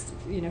hear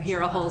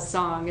a whole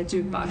song, a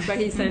jukebox. But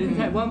he said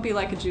it won't be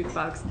like a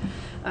jukebox.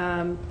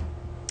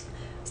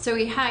 So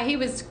he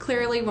was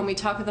clearly, when we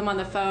talked with him on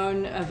the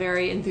phone,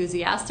 very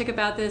enthusiastic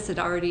about this, had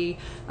already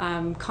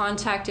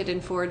contacted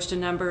and forged a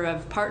number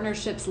of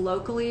partnerships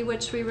locally,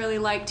 which we really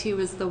liked. He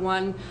was the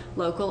one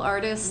local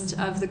artist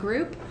of the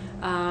group,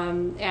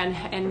 and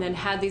then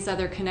had these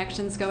other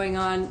connections going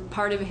on.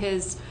 Part of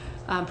his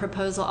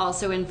proposal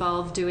also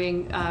involved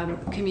doing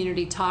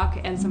community talk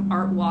and some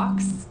art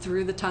walks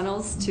through the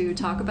tunnels to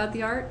talk about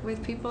the art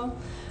with people.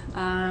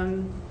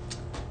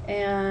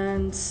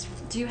 And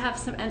do you have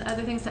some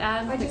other things to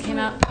add that came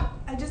out?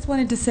 I just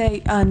wanted to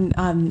say on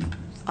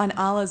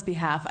Ala's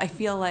behalf, I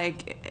feel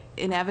like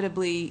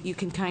inevitably you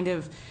can kind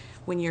of,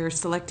 when you're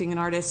selecting an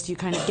artist, you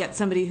kind of get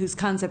somebody whose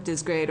concept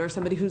is great, or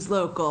somebody who's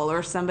local,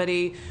 or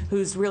somebody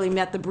who's really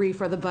met the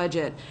brief or the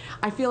budget.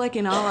 I feel like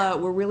in Ala,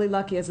 we're really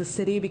lucky as a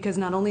city because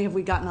not only have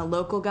we gotten a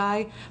local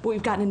guy, but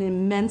we've gotten an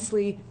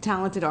immensely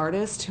talented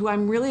artist who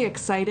I'm really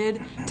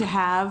excited to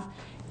have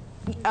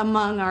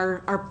among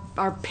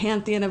our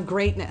pantheon of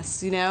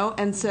greatness, you know?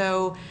 And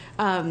so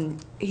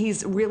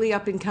he's really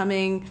up and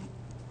coming.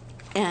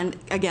 And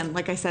again,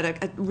 like I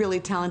said, a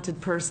really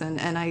talented person,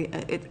 and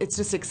it's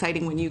just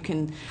exciting when you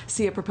can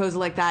see a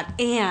proposal like that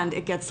and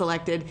it gets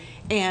selected,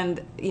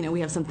 and you know we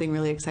have something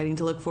really exciting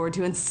to look forward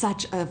to in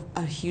such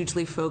a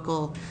hugely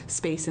focal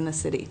space in the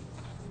city.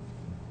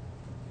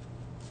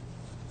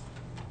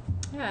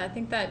 Yeah, I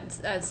think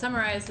that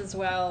summarizes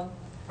well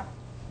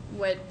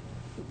what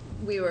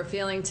we were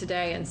feeling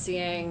today and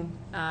seeing.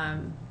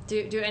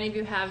 Do any of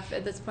you have,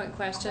 at this point,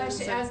 questions?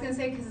 Actually, I was going to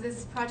say, because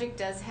this project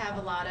does have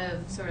a lot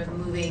of sort of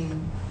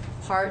moving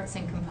parts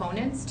and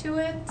components to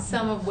it,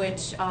 some of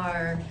which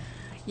are,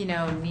 you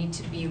know, need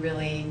to be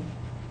really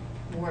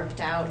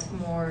worked out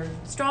more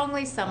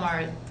strongly. Some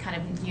are kind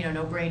of, you know,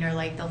 no-brainer,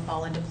 like they'll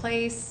fall into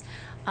place.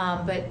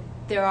 But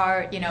there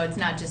are, you know, it's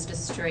not just a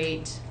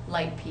straight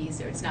light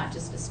piece, or it's not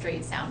just a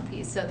straight sound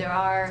piece. So there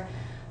are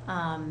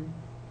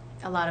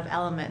a lot of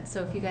elements.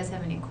 So if you guys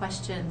have any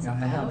questions I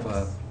have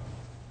a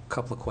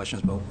couple of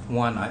questions, but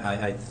one,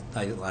 I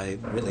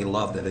really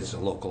love that it's a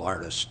local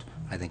artist.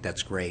 I think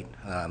that's great.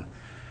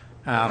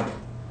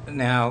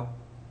 Now,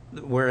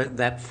 where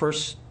that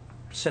first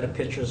set of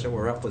pictures that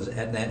were up,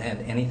 had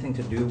anything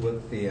to do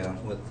with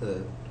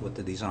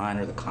the design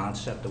or the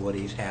concept of what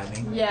he's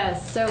having?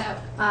 Yes. So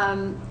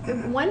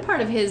one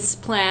part of his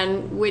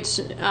plan, which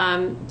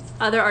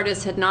other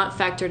artists had not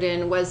factored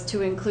in, was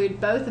to include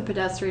both the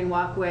pedestrian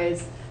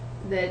walkways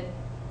that,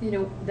 you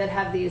know, that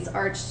have these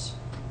arched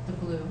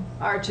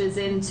arches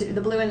into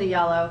the blue and the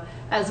yellow,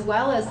 as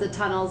well as the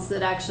tunnels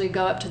that actually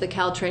go up to the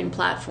Caltrain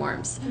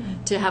platforms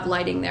to have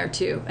lighting there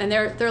too. And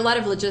there are a lot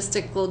of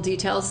logistical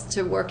details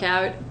to work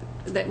out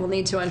that will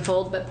need to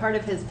unfold, but part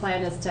of his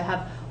plan is to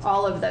have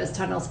all of those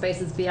tunnel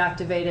spaces be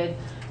activated.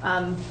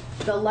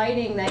 The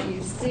lighting that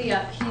you see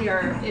up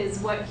here is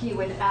what he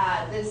would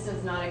add. This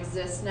does not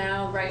exist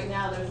now. Right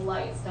now there's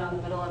lights down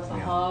the middle of the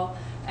hall.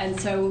 And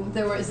so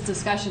there was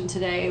discussion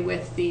today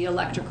with the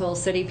electrical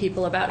city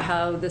people about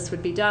how this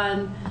would be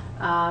done.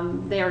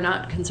 They are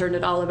not concerned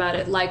at all about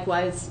it.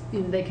 Likewise, you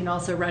know, they can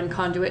also run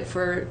conduit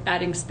for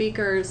adding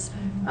speakers.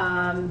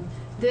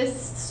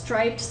 This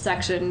striped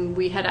section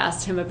we had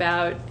asked him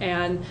about,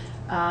 and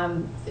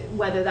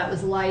whether that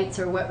was lights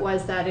or what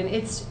was that. And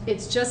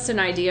it's just an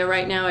idea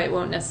right now. It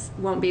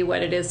won't be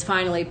what it is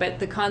finally. But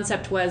the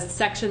concept was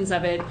sections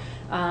of it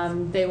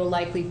they will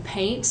likely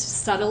paint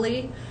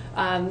subtly.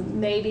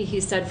 Maybe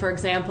he said, for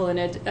example, in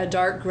a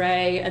dark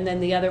gray, and then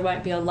the other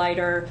might be a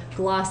lighter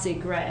glossy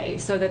gray,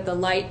 so that the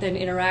light then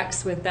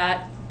interacts with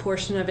that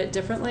portion of it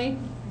differently.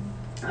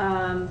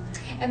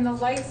 And the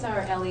lights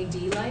are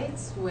LED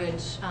lights,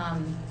 which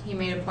he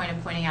made a point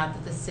of pointing out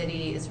that the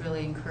city is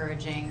really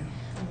encouraging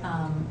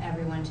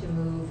everyone to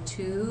move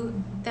to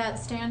that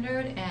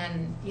standard,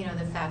 and you know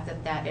the fact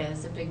that that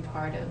is a big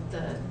part of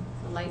the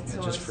light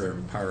source. Just for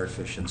power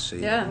efficiency.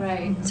 Yeah.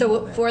 Right.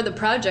 So for the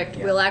project,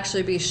 we'll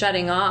actually be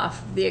shutting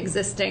off the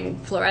existing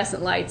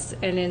fluorescent lights,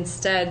 and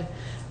instead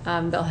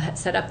they'll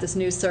set up this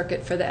new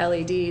circuit for the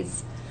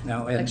LEDs.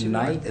 Now, at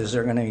night, is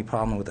there going to be a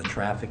problem with the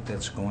traffic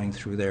that's going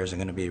through there? Is it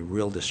going to be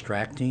real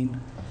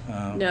distracting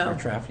No. for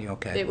traffic?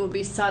 Okay. It will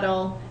be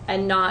subtle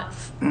and not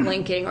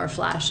blinking or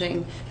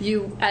flashing.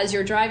 As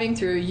you're driving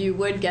through, you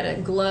would get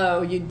a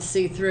glow. You'd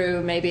see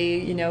through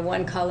maybe, you know,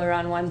 one color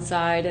on one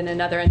side and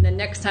another, and the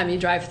next time you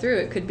drive through,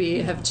 it could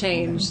have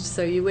changed.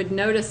 So you would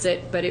notice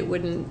it, but it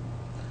wouldn't.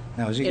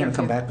 Now, is he going to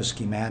come back with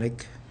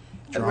schematic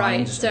Right,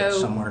 drawings so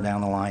somewhere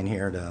down the line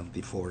here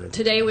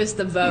today was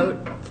the vote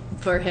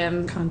for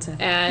him Concept.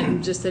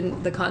 and just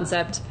the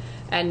concept,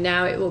 and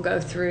now it will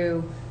go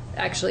through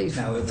actually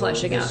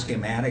fleshing out. The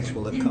schematics,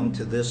 will it come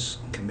to this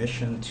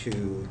commission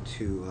to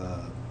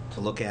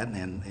look at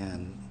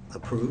and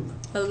approve?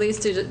 At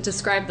least to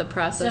describe the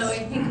process. So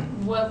I think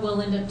what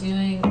we'll end up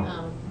doing,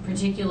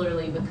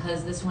 particularly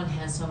because this one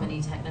has so many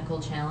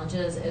technical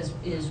challenges,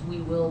 is we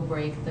will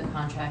break the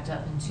contract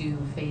up into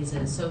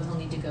phases. So he'll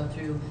need to go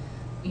through,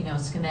 you know,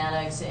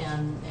 schematics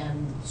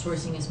and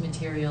sourcing his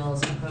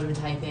materials and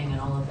prototyping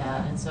and all of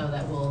that, and so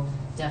that will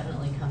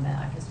definitely come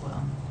back as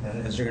well.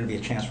 And is there going to be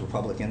a chance for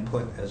public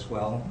input as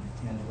well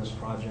into this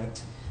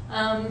project?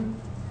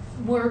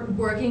 We're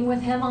working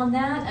with him on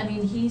that. I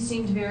mean, he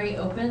seemed very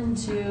open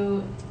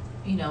to,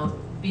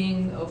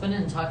 being open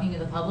and talking to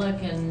the public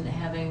and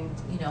having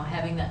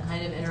that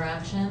kind of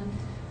interaction.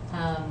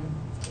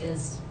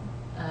 As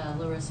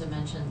Larissa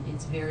mentioned,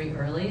 it's very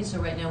early, so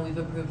right now we've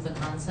approved the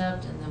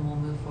concept, and then we'll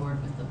move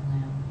forward with the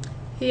plan.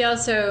 He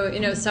also,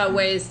 saw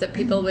ways that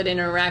people would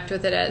interact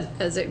with it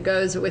as it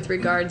goes with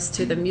regards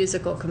to the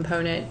musical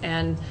component,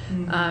 and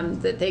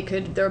that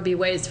there would be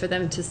ways for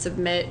them to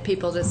submit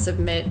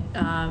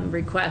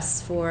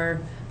requests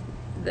for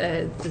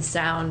the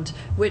sound,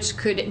 which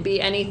could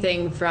be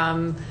anything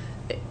from,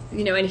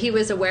 and he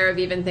was aware of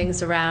even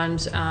things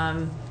around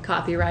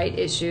copyright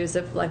issues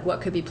of like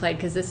what could be played,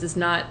 because this is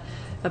not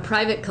a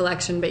private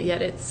collection, but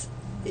yet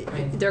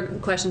there are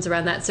questions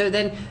around that. So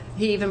then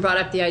he even brought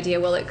up the idea,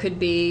 well, it could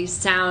be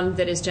sound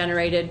that is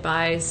generated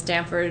by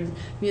Stanford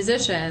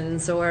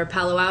musicians or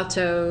Palo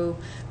Alto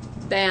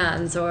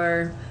bands,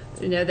 or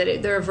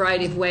there are a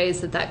variety of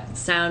ways that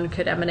sound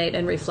could emanate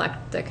and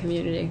reflect the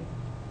community.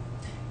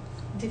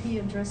 Did he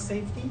address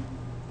safety?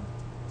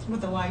 Would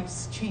the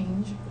lights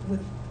change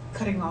with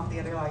cutting off the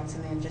other lights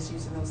and then just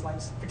using those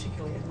lights,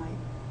 particularly at night?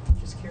 I'm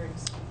just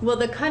curious. Well,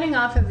 the cutting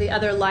off of the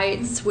other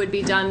lights would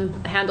be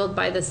handled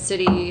by the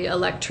city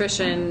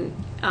electrician,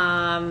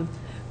 and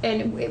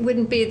it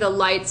wouldn't be the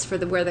lights for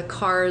where the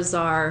cars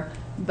are,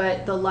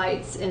 but the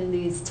lights in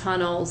these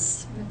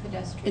tunnels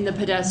in the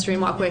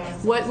pedestrian walkway.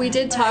 What we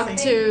did talk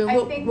to,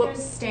 I think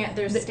there's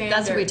standards.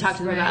 That's what we talked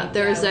to them about.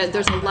 There's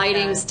a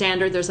lighting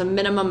standard. There's a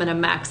minimum and a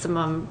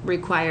maximum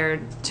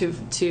required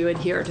to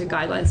adhere to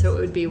guidelines, so it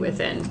would be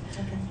within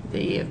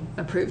the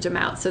approved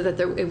amount, so that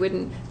it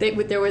wouldn't.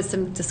 There was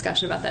some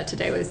discussion about that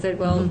today. We said,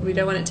 well, we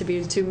don't want it to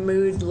be too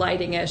mood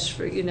lighting-ish,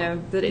 for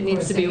that it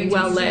needs to be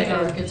well lit.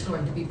 It's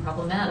going to be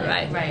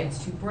problematic. Right. If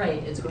it's too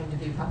bright, it's going to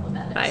be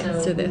problematic. Right.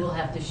 So we will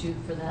have to shoot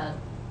for that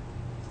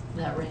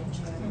range.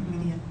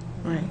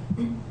 Right.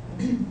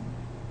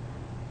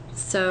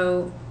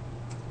 So,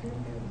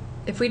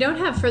 if we don't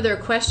have further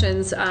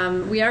questions,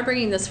 we are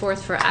bringing this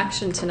forth for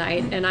action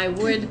tonight, and I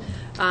would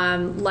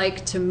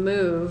like to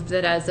move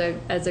that as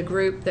a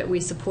group that we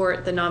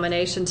support the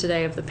nomination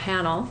today of the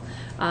panel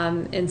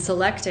in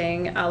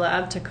selecting Ala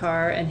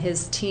Abtakar and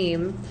his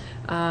team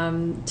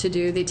to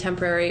do the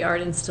temporary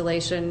art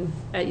installation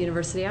at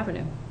University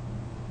Avenue.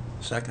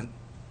 Second.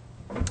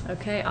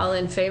 Okay, all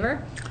in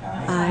favor?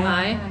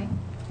 Aye.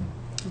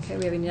 Okay,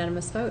 we have a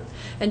unanimous vote.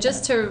 And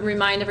just to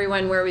remind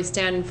everyone where we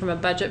stand from a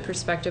budget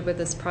perspective with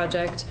this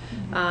project,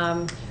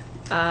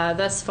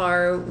 thus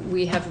far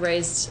we have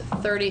raised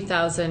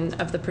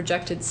 $30,000 of the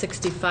projected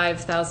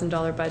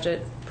 $65,000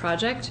 budget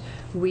project.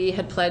 We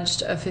had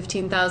pledged a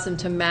 $15,000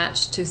 to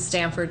match to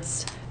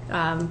Stanford's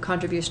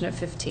contribution of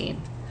 $15,000.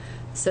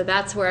 So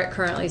that's where it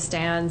currently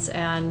stands,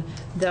 and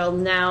they'll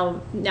now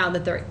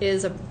that there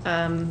is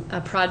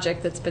a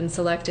project that's been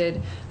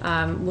selected,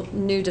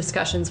 new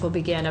discussions will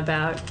begin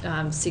about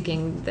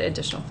seeking the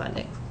additional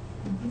funding.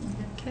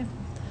 Okay.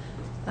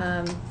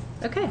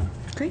 Okay.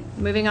 Great.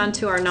 Moving on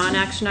to our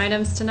non-action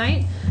items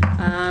tonight.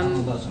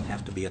 Tunnel doesn't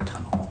have to be a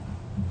tunnel.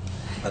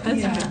 But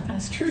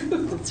That's true.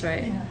 That's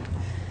right.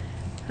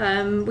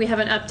 We have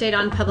an update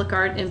on public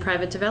art and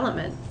private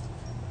development.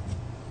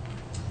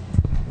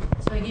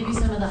 So I gave you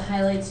some of the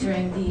highlights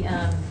during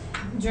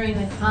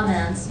the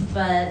comments,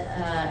 but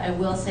I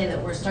will say that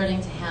we're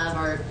starting to have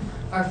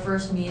our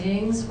first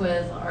meetings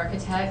with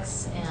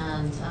architects,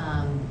 and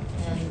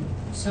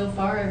so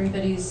far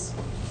everybody's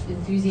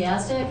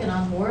enthusiastic and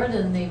on board,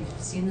 and they've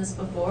seen this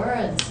before,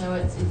 and so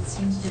it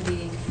seems to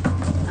be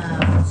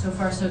so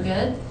far so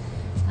good.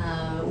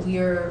 We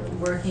are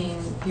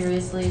working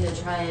furiously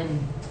to try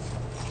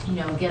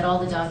and get all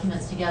the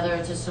documents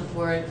together to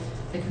support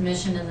the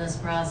commission in this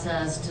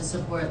process, to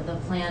support the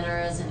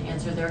planners and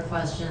answer their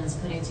questions,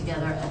 putting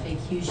together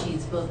FAQ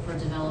sheets both for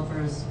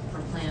developers, for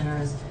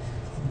planners,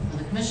 and for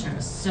the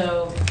commissioners.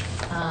 So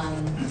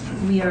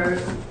we are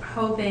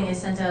hoping, I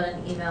sent out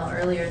an email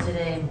earlier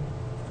today,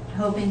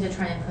 hoping to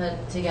try and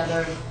put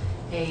together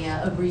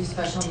a brief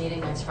special meeting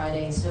next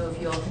Friday. So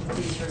if you all can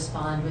please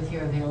respond with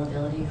your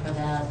availability for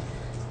that,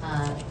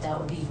 that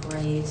would be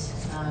great.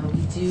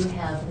 We do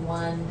have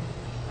one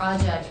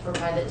project for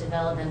private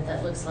development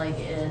that looks like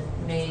it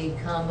may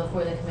come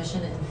before the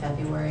commission in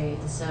February.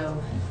 And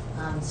so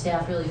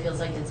staff really feels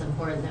like it's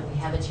important that we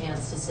have a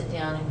chance to sit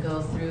down and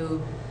go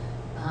through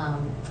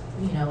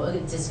a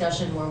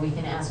discussion where we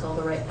can ask all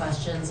the right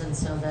questions, and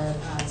so that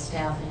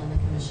staff and the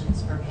commission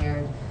is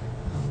prepared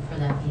for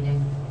that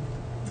meeting.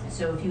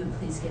 So if you would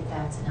please get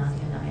back to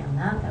Nadia and I on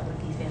that would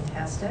be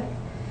fantastic.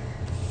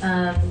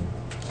 And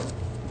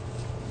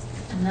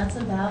that's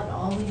about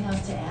all we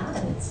have to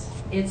add.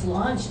 It's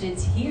launched,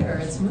 it's here,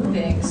 it's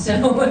moving.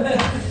 So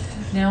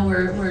now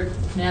we're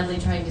madly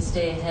trying to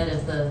stay ahead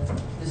of the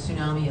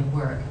tsunami of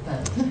work,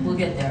 but we'll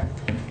get there.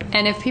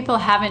 And if people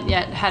haven't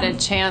yet had a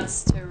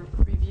chance to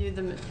review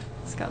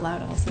it's got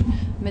loud also,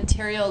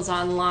 materials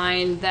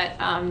online that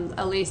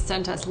Elise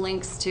sent us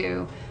links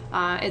to,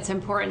 it's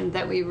important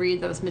that we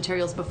read those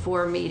materials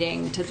before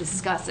meeting to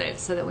discuss it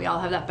so that we all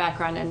have that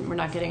background and we're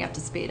not getting up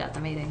to speed at the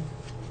meeting.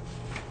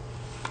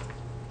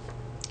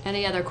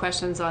 Any other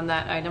questions on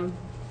that item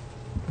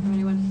from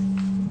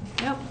anyone?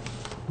 Nope.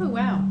 Oh,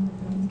 wow.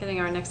 Getting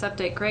our next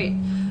update. Great.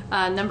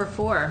 Number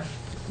 4,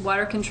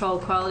 water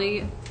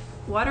quality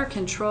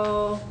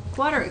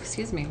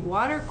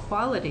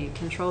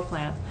control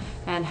plan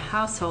and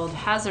household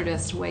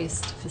hazardous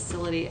waste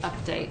facility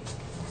update.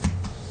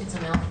 It's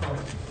a mouthful.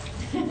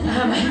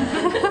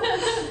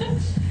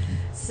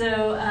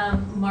 So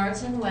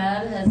Martin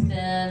Webb has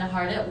been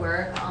hard at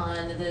work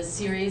on the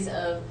series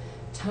of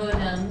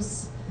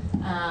totems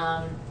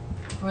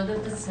for the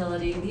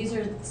facility. These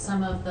are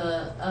some of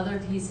the other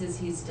pieces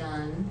he's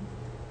done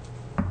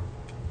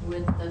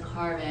with the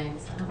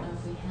carvings. I don't know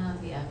if we have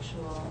the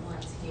actual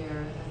ones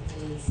here of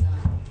his,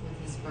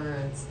 with his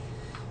birds.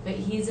 But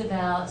he's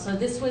about, so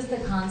this was the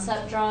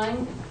concept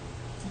drawing,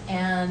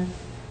 and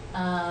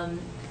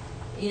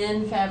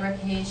in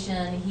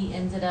fabrication, he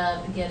ended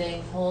up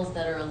getting poles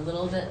that are a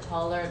little bit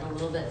taller and a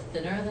little bit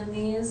thinner than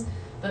these,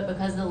 but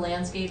because of the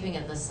landscaping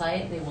at the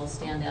site, they will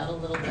stand out a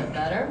little bit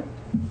better.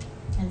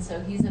 And so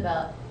he's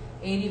about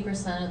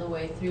 80% of the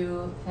way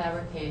through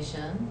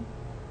fabrication.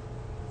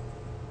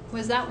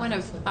 Was that one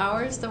of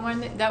ours, the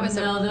one that was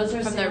no, those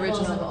are from the samples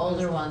original? of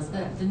older ones.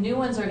 The new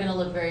ones are going to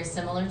look very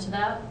similar to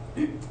that.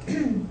 So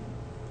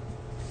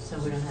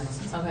we don't have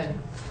this. Okay.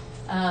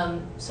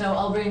 So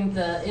I'll bring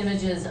the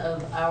images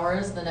of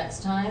ours the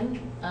next time,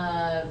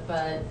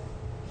 but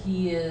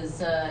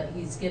he's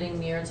getting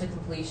near to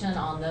completion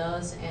on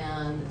those,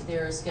 and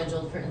they're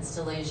scheduled for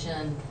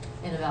installation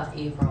in about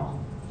April.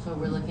 So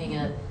we're looking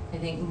at, I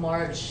think,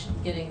 March,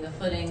 getting the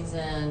footings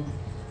in,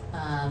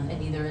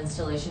 and either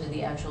installation of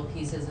the actual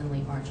pieces in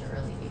late March or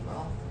early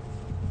April.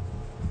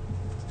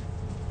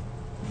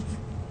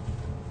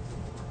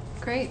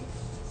 Great.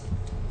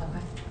 Okay.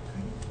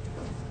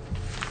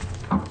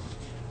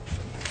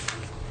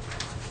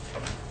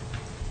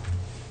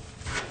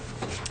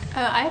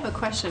 I have a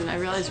question, I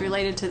realize,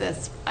 related to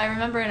this. I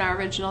remember in our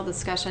original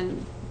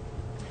discussion,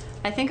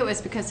 I think it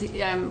was because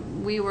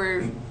we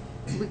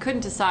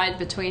couldn't decide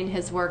between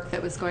his work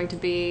that was going to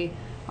be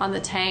on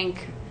the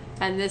tank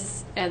and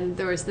this, and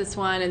there was this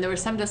one, and there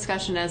was some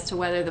discussion as to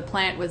whether the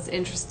plant was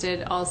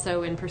interested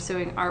also in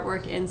pursuing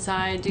artwork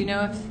inside. Do you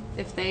know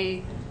if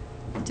they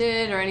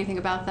did or anything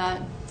about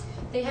that?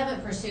 They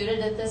haven't pursued it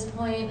at this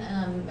point.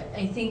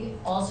 I think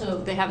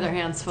also they have their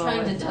hands full.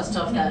 Trying to dust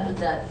off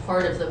that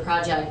part of the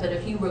project. But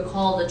if you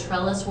recall, the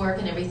trellis work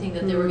and everything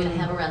that they were going to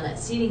have around that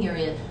seating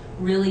area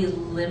really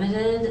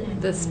limited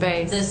the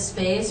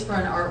space for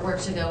an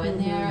artwork to go in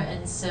there.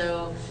 And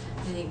so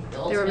I think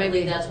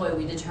ultimately that's why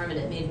we determined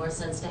it made more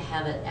sense to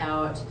have it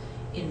out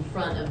in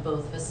front of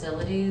both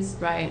facilities.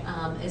 Right.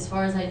 As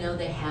far as I know,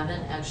 they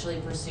haven't actually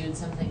pursued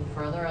something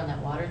further on that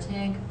water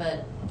tank,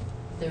 but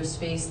there's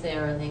space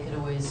there, and they could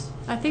always.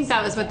 I think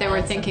that was what they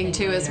were thinking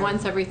too. Is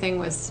once everything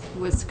was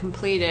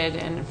completed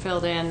and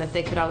filled in, that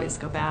they could always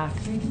go back.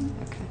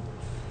 Mm-hmm. Okay,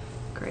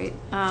 great.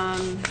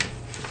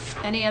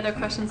 Any other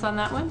questions on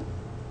that one?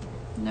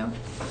 No.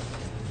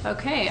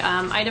 Okay.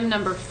 Item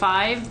number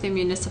 5, the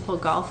municipal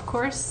golf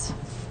course.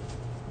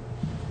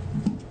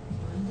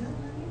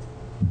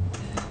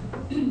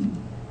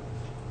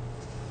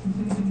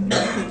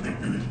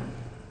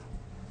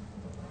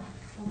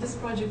 Well, this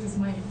project is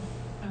my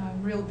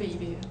real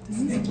baby. This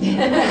is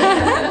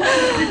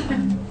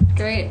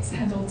Great. It's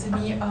handled to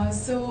me.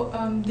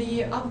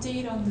 The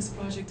update on this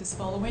project is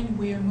following.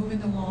 We are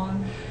moving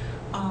along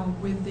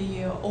with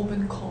the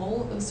open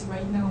call. So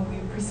right now we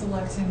are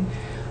pre-selecting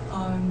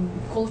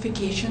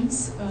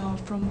qualifications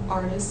from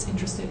artists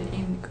interested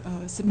in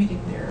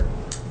submitting their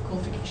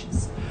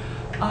qualifications.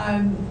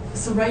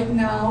 So right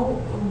now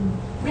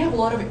we have a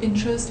lot of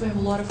interest. We have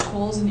a lot of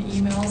calls and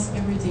emails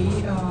every day.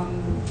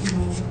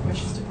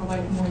 Questions to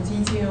provide more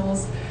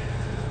details.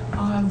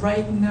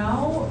 Right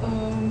now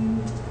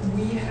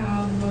we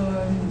have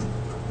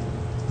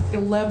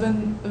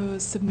 11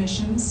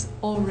 submissions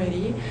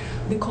already.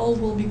 The call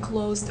will be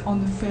closed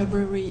on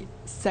February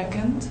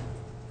 2nd.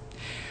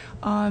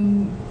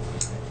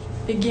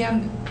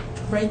 Again,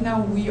 right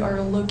now we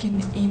are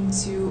looking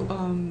into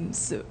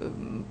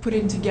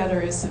putting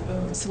together a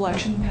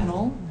selection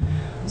panel.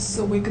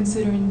 So we're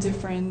considering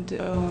different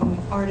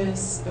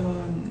artists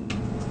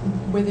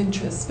with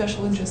interest,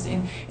 special interest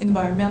in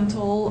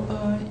environmental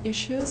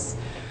issues.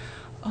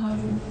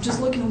 Just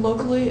looking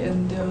locally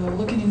and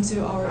looking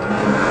into our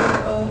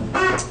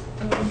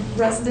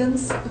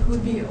residents who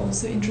would be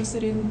also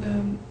interested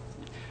in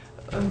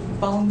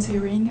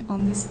volunteering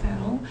on this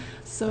panel.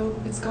 So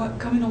it's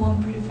coming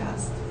along pretty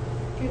fast.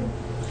 Good.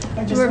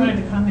 I just wanted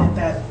to comment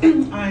that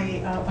when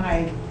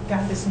I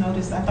got this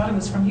notice, I thought it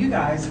was from you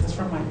guys. It was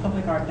from my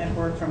Public Art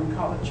Network from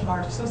College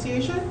Art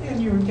Association,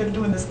 and you were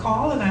doing this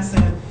call, and I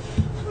said,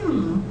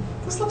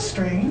 this looks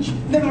strange.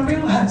 Then I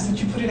realized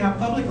that you put it out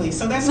publicly,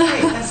 so that's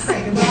great, that's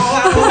great. It went all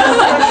out all over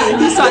the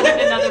country. You saw it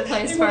in another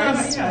place It went out-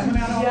 first. Yeah, it went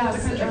out all over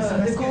Yes, the country, so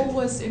that's the goal good.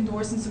 was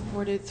endorsed and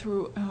supported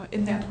through a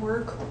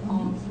network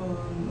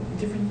of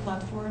different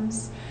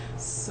platforms.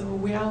 So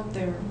we're out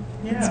there.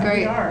 That's Yeah, great.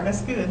 we are,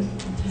 that's good.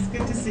 It's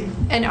good to see.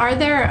 And are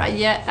there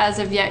yet, as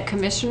of yet,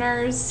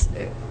 commissioners?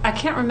 I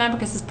can't remember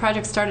because this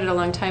project started a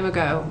long time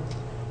ago.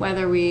 Were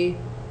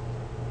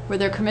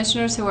there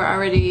commissioners who were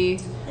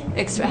already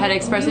had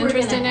expressed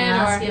interest in it, We were going to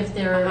ask or if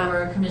there Uh-huh.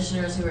 were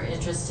commissioners who were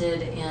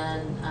interested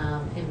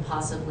in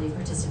possibly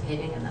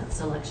participating in that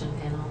selection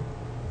panel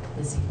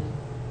this evening.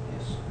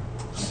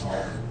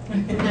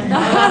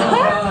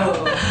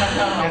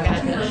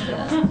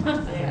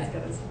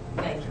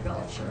 Thank you, Bill.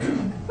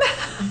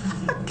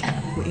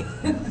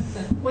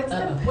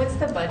 What's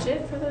the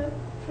budget for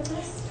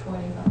this?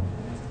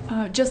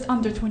 25. Just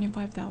under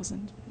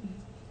 25,000.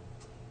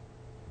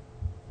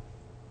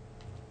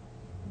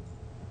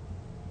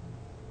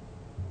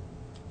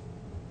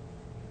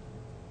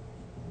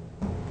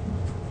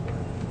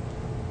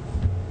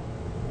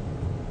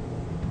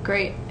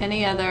 Great.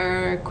 Any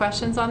other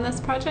questions on this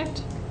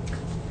project?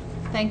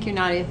 Thank you,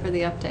 Nadia, for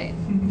the update.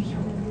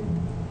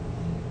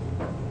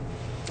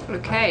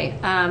 Okay,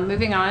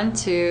 moving on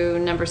to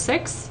number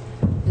 6,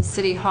 the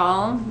City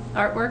Hall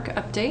artwork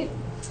update.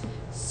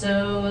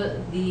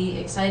 So the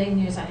exciting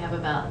news I have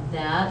about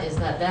that is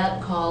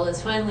that call is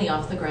finally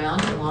off the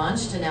ground and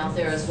launched and out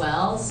there as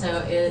well.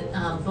 So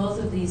both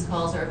of these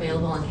calls are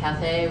available on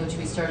Cafe, which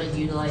we started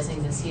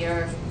utilizing this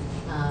year.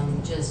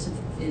 Just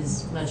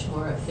is much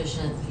more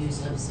efficient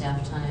use of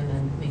staff time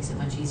and makes it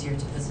much easier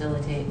to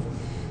facilitate.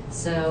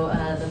 So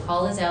the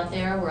call is out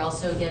there. We're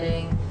also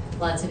getting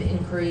lots of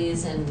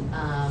inquiries and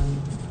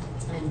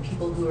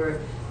people who are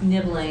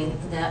nibbling.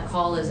 That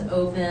call is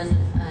open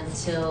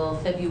until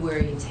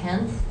February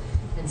 10th.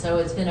 And so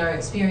it's been our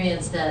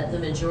experience that the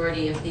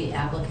majority of the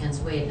applicants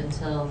wait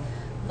until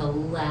the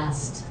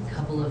last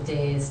couple of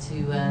days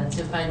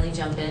to finally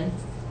jump in.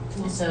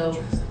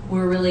 So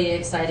we're really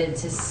excited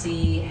to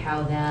see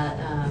how that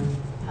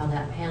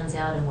pans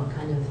out and what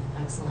kind of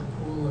excellent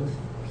pool of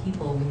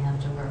people we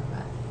have to work with.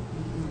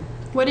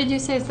 What did you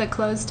say is the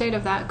close date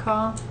of that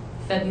call?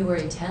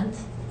 February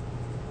 10th.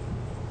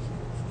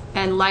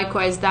 And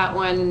likewise, that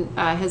one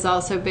has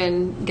also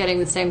been getting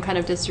the same kind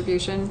of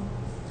distribution?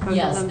 Both of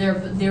Yes,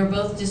 them? they're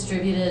both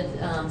distributed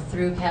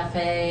through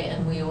Cafe,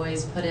 and we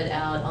always put it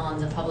out on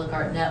the Public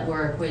Art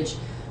Network, which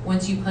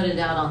once you put it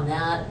out on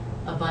that,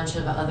 a bunch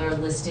of other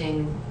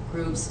listing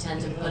groups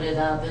tend to put it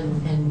up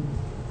and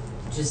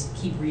just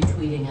keep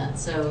retweeting it.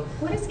 So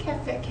What is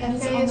Cafe? And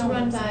it's Cafe on is the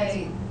run website.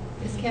 by,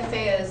 is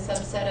Cafe a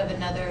subset of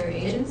another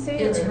agency?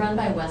 it's or- run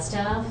by West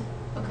Ave.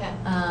 Okay.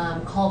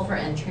 Call for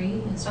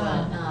entry is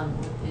Uh-huh.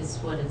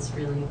 what it's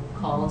really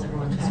called.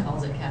 Everyone just Okay.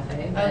 calls it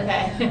Cafe. But,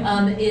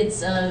 Okay.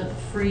 it's a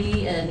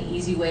free and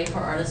easy way for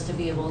artists to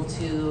be able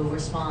to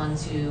respond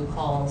to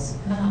calls.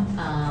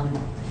 Uh-huh.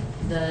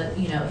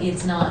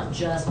 It's not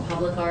just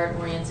public art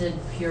oriented.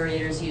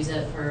 Curators use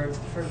it for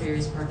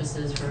various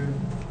purposes, for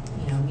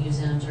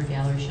museums or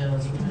gallery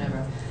shows or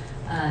whatever.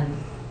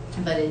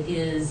 But it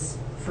is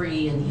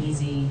free and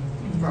easy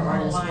for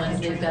artists. Online Once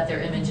they've entry. got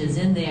their images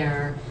in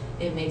there,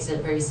 it makes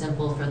it very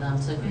simple for them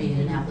to create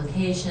an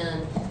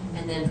application.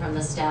 And then from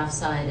the staff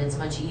side, it's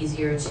much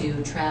easier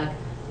to track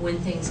when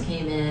things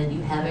came in.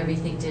 You have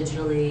everything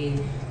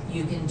digitally.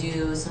 You can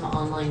do some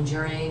online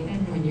juring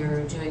when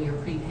you're doing your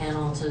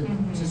pre-panel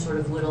to sort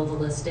of whittle the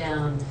list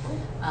down.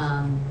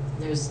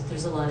 There's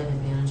a lot of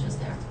advantages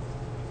there.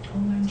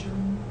 Online journal.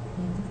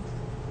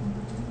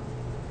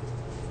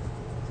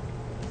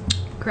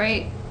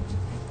 Great.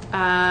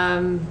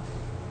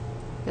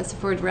 Guess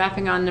if we're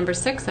wrapping on number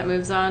 6, that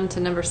moves on to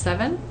number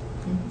 7.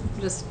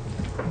 We're just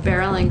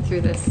barreling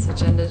through this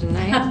agenda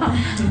tonight.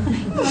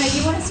 Well,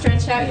 you want to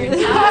stretch out your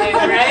time,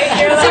 right?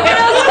 You're So like, what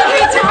else can we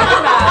talk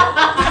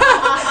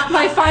about?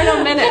 My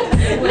final minutes.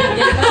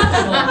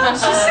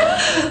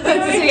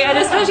 Let's see, and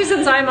especially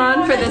since I'm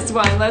on for this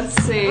one, let's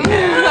see. And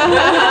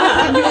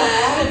you're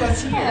all of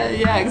us here.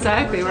 Yeah,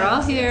 exactly. We're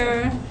all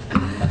here.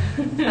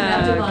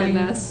 Oh,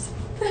 goodness.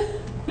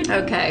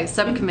 Okay,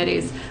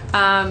 subcommittees.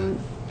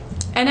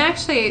 And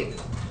actually,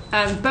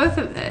 both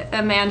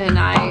Amanda and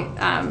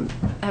I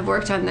have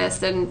worked on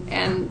this,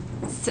 and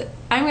so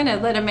I'm going to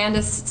let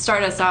Amanda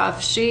start us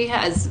off. She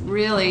has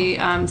really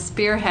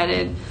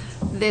spearheaded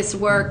this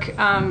work,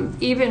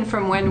 even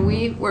from when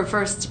we were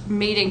first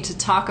meeting to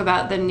talk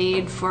about the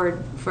need for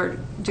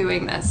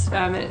doing this.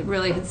 It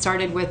really had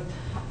started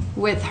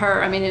with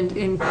her. I mean,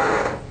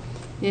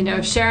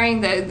 in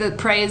sharing the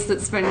praise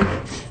that's been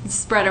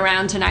spread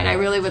around tonight, I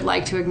really would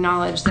like to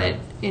acknowledge that,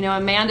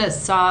 Amanda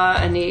saw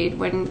a need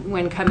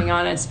when coming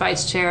on as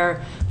vice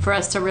chair for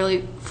us to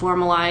really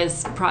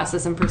formalize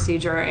process and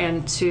procedure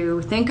and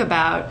to think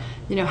about,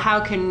 how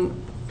can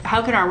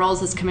our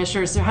roles as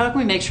commissioners, how can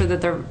we make sure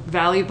that they're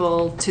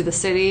valuable to the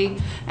city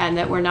and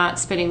that we're not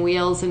spinning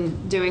wheels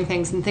and doing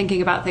things and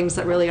thinking about things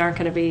that really aren't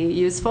going to be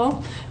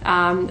useful.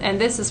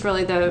 And this is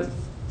really the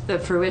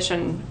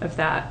fruition of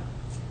that.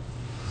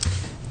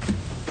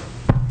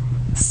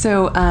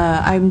 So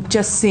I'm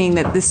just seeing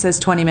that this says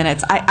 20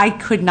 minutes. I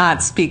could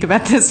not speak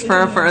about this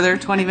for a further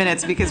 20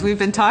 minutes because we've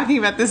been talking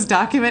about this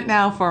document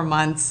now for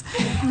months.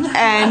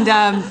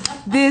 And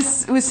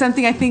this was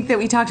something I think that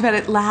we talked about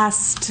it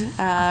last,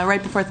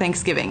 right before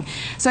Thanksgiving.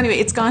 So anyway,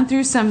 it's gone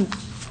through some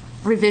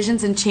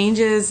revisions and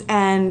changes,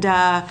 and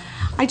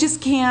I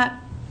just can't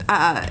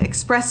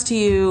express to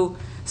you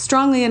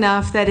strongly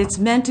enough that it's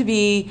meant to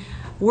be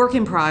work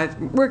in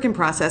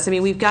process. I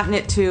mean, we've gotten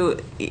it to,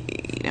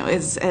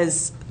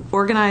 as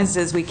organized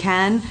as we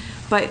can,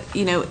 but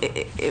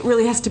it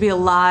really has to be a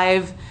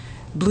live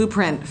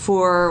blueprint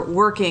for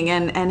working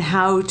and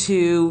how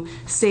to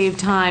save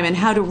time and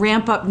how to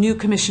ramp up new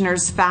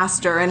commissioners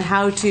faster and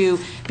how to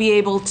be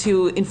able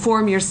to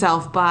inform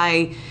yourself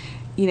by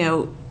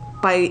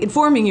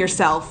informing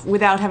yourself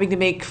without having to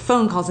make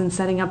phone calls and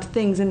setting up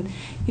things and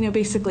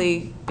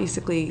basically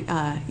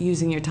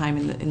using your time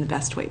in the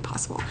best way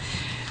possible.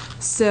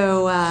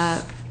 So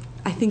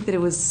I think that it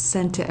was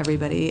sent to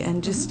everybody,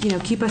 and just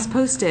keep us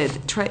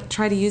posted.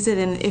 Try to use it,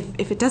 and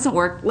if it doesn't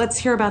work, let's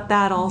hear about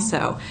that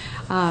also.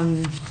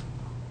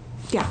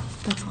 Yeah,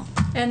 that's all.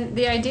 And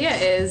the idea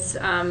is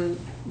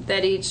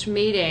that each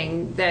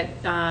meeting that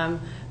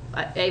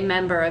a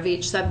member of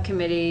each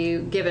subcommittee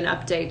give an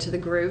update to the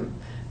group,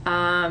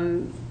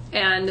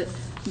 and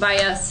by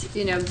us,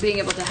 being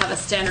able to have a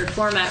standard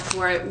format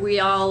for it, we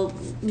all,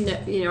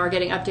 are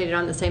getting updated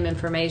on the same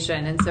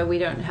information, and so we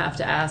don't have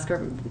to ask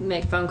or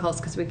make phone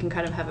calls because we can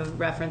kind of have a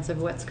reference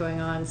of what's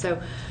going on.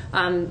 So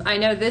I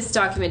know this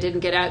document didn't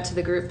get out to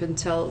the group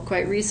until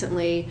quite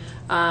recently.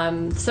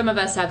 Some of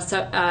us have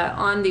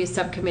on these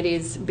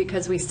subcommittees,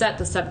 because we set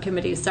the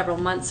subcommittees several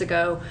months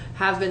ago,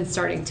 have been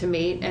starting to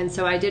meet, and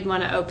so I did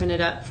want to open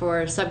it up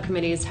for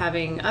subcommittees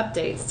having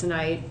updates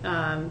tonight.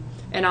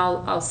 And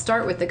I'll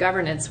start with the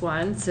governance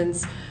one,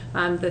 since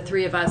the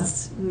three of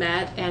us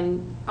met,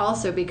 and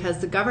also because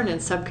the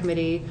governance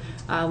subcommittee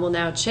will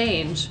now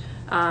change.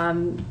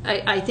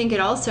 I think it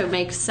also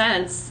makes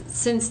sense,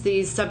 since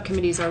these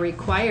subcommittees are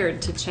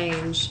required to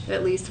change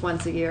at least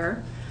once a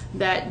year,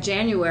 that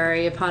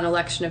January, upon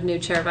election of new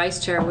chair,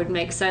 vice chair, would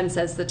make sense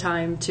as the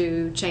time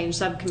to change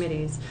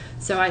subcommittees.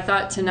 So I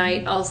thought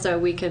tonight also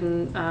we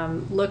can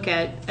look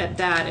at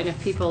that, and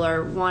if people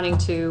are wanting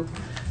to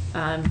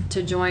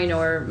join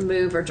or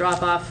move or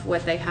drop off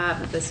what they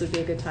have, that this would be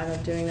a good time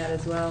of doing that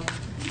as well.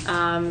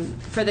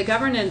 For the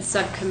governance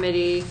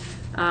subcommittee,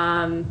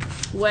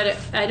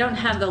 I don't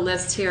have the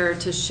list here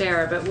to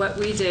share, but what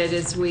we did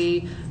is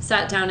we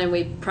sat down and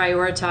we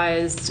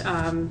prioritized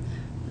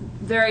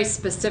very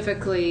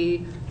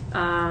specifically,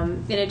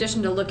 in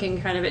addition to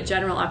looking kind of at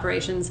general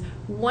operations,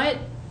 what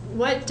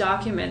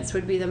documents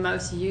would be the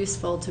most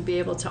useful to be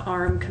able to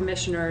arm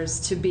commissioners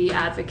to be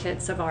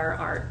advocates of our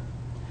art.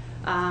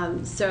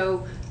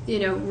 So,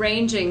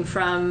 ranging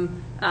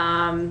from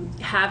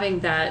having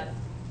that,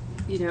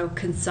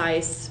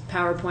 concise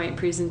PowerPoint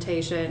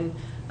presentation.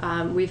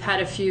 We've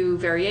had a few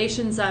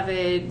variations of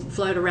it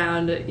float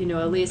around.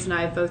 Elise and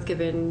I have both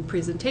given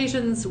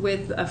presentations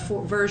with a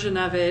version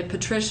of it.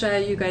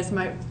 Patricia, you guys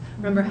might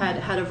remember,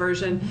 had a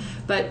version.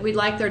 But we'd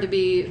like there to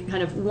be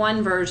kind of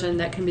one version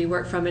that can be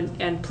worked from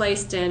and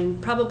placed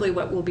in probably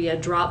what will be a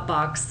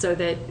Dropbox, so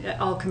that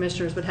all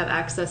commissioners would have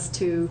access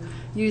to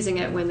using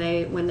it when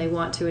they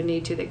want to and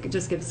need to. That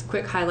just gives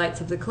quick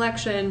highlights of the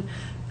collection,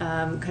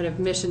 kind of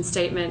mission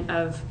statement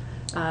of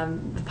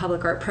the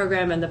Public Art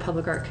Program and the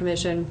Public Art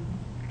Commission.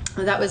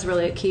 That was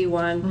really a key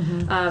one.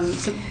 Mm-hmm.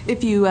 So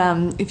if you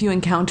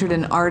encountered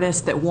an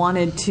artist that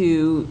wanted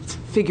to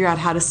figure out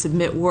how to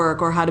submit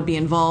work or how to be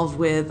involved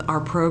with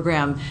our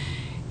program,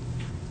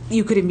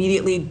 you could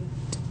immediately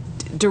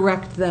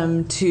direct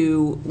them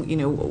to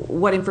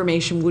what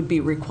information would be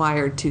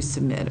required to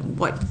submit,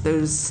 what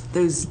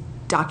those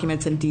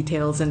documents and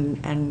details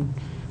and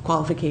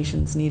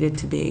qualifications needed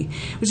to be.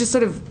 It was just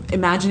sort of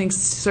imagining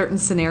certain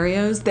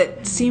scenarios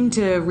that seem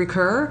to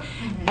recur,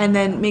 and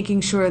then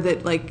making sure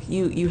that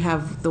you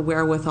have the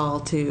wherewithal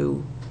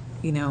to,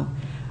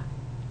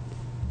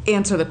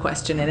 answer the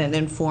question in an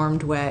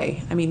informed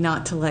way. I mean,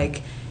 not to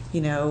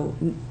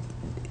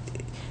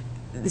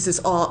this is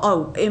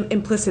all,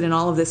 implicit in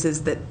all of this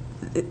is that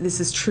this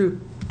is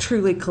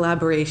truly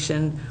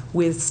collaboration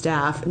with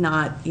staff,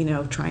 not,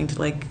 trying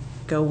to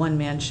go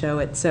one-man show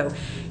it. So,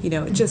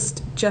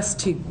 just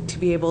to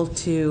be able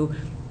to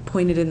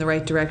point it in the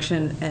right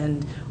direction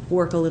and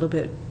work a little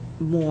bit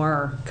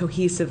more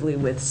cohesively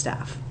with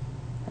staff.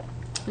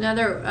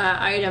 Another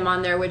item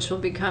on there which will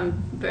become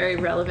very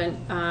relevant,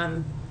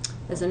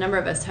 as a number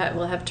of us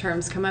will have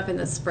terms come up in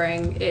the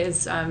spring,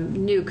 is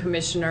new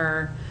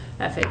commissioner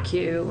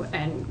FAQ,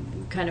 and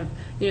kind of,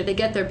 they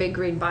get their big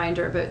green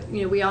binder, but,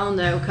 we all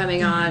know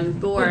coming on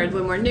board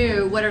when we're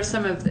new, what are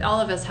some of,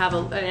 all of us have,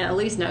 and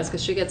Elise knows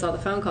because she gets all the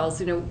phone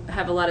calls,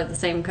 have a lot of the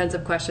same kinds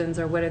of questions,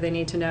 or what do they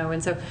need to know,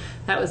 and so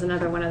that was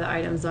another one of the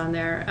items on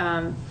there.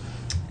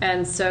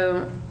 And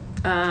so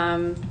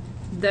that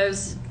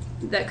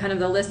kind of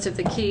the list of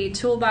the key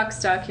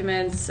toolbox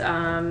documents,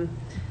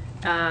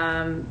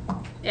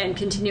 and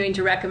continuing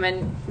to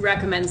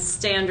recommend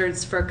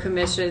standards for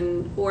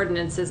commission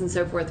ordinances and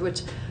so forth,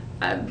 which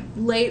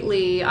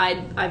lately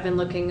I've been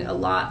looking a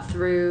lot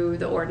through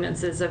the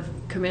ordinances of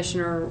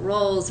commissioner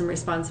roles and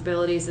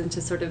responsibilities, and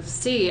to sort of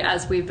see,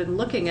 as we've been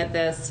looking at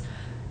this,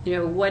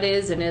 what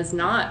is and is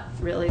not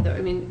really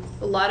I mean,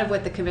 a lot of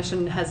what the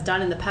commission has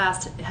done in the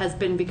past has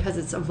been because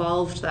it's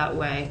evolved that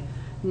way,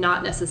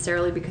 not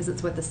necessarily because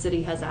it's what the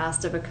city has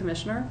asked of a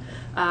commissioner.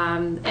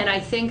 And I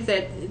think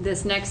that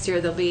this next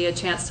year there'll be a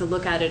chance to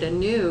look at it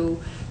anew,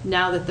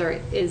 now that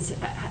there is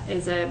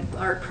a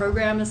art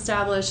program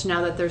established,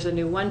 now that there's a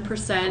new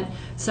 1%.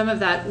 Some of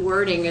that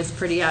wording is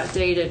pretty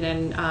outdated,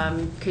 and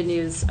could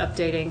use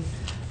updating.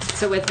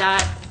 So with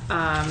that,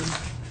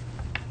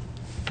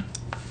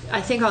 I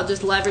think I'll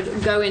just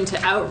go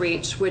into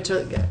outreach, which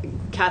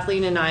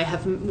Kathleen and I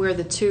we're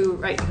the two,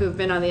 right, who have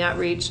been on the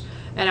outreach.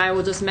 And I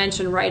will just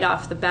mention right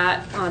off the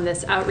bat on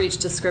this outreach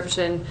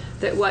description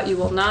that what you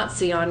will not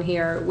see on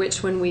here,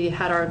 which when we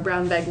had our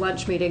brown bag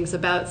lunch meetings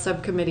about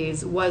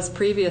subcommittees was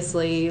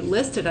previously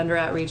listed under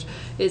outreach,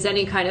 is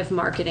any kind of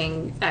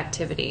marketing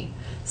activity.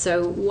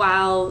 So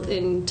while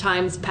in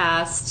times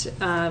past,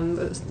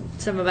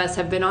 some of us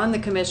have been on the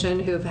commission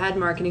who have had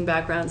marketing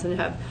backgrounds and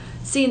have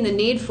seen the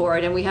need for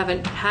it, and we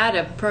haven't had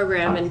a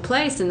program in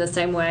place in the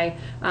same way,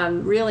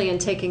 really in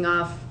taking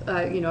off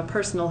a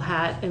personal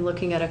hat and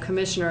looking at a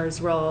commissioner's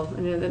role.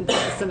 And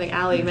something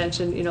Allie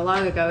mentioned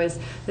long ago is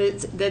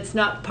that's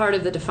not part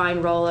of the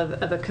defined role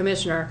of a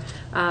commissioner,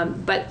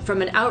 but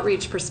from an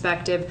outreach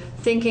perspective,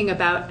 thinking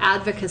about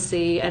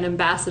advocacy and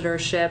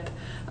ambassadorship,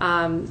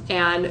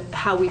 and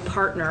how we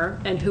partner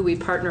and who we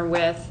partner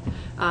with.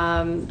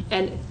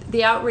 And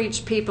the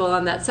outreach people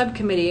on that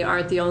subcommittee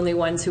aren't the only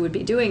ones who would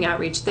be doing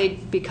outreach.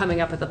 They'd be coming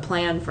up with a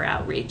plan for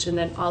outreach, and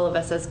then all of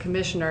us as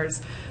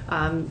commissioners,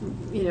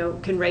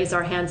 can raise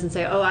our hands and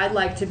say, "Oh, I'd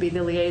like to be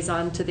the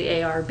liaison to the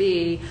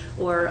ARB,"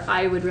 or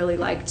 "I would really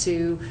like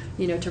to,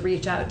 to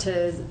reach out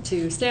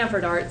to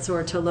Stanford Arts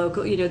or to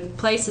local,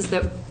 places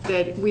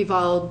that we've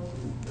all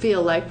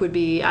feel like would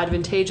be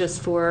advantageous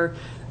for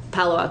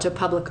Palo Alto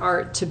Public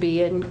Art to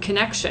be in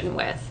connection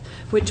with,"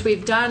 which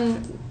we've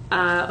done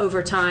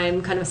over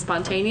time, kind of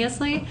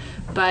spontaneously,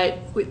 but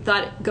we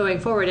thought going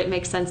forward it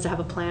makes sense to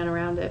have a plan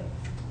around it.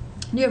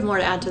 Do you have more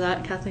to add to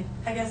that, Kathleen?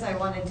 I guess I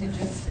wanted to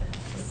just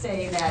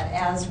say that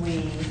as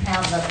we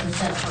have the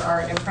percent for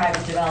art and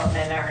private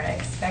development are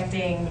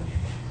expecting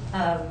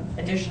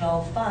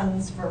additional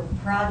funds for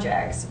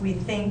projects, we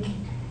think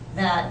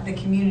that the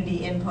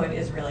community input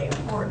is really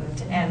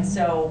important. And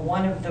so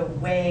one of the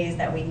ways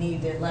that we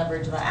need to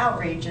leverage the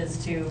outreach is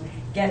to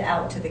get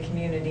out to the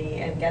community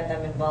and get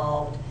them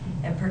involved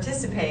and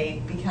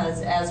participate,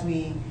 because as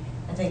we,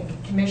 I think,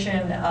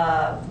 commission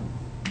a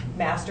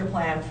master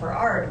plan for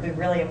art, it would be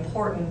really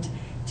important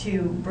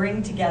to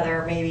bring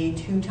together maybe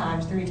 2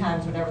 times, 3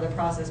 times, whatever the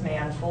process may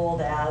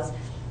unfold as,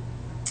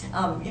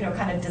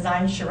 kind of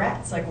design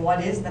charrettes, like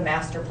what is the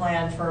master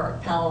plan for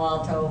Palo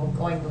Alto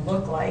going to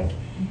look like,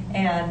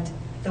 and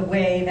the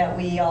way that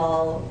we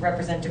all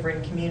represent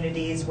different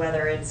communities,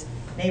 whether it's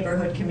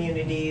neighborhood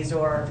communities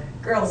or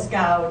Girl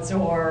Scouts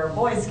or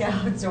Boy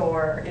Scouts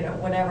or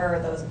whatever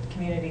those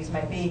communities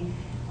might be,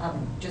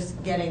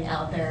 just getting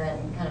out there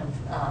and kind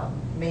of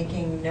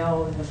making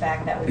known the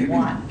fact that we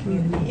want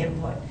community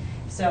input.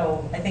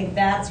 So I think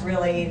that's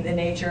really the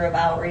nature of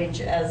outreach,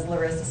 as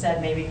Larissa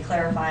said, maybe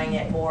clarifying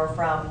it more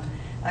from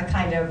a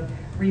kind of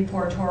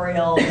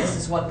reportorial, this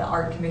is what the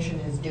Art Commission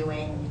is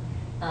doing,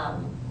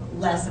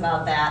 less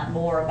about that,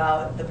 more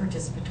about the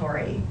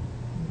participatory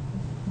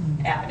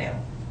avenue.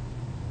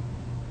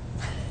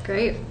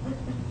 Great.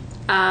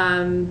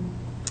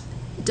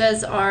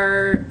 Does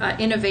our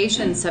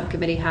innovation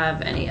subcommittee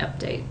have any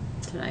update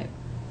tonight?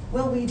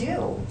 Well, we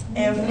do.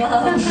 If,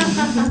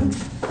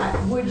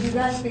 would you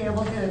guys be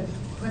able to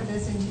put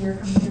this into your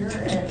computer?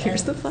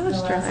 Here's the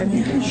flash drive.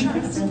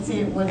 And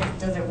see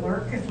does it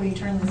work if we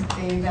turn this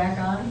baby back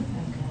on?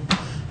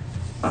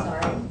 Okay.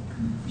 Sorry,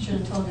 should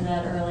have told you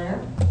that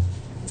earlier.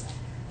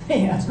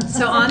 Yeah.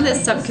 So on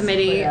this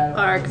subcommittee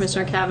are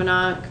Commissioner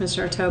Kavanaugh,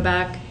 Commissioner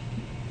Toback.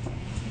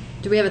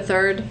 Do we have a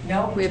third?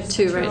 No, we have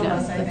 2 right now.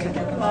 I think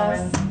at the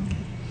moment.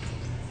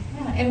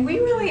 Yeah, and we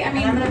really, I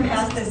mean, I'm going to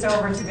pass this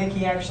over to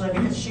Vicki actually,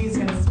 because she's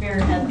going to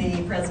spearhead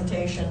the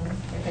presentation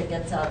if it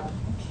gets up.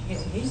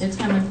 It's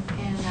coming.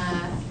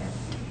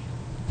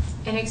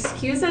 And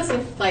excuse us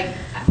if, like,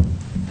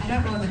 I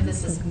don't know that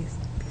this is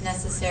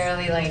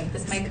necessarily like,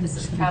 this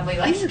is probably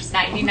like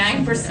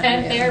 99%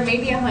 there,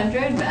 maybe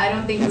 100, but I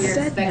don't think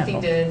we're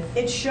expecting to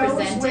it shows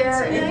present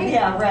where it tonight.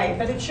 yeah, right,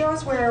 but it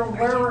shows where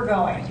we're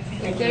going.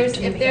 If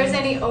there's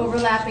any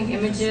overlapping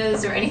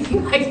images or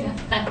anything like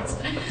that.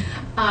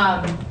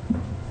 I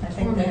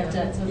think they have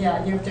to,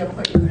 yeah, you have to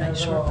put your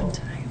little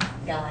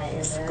guy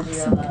in there. Do you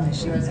have a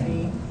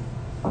USB?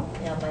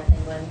 Yeah, my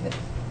penguin.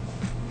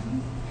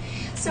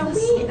 So when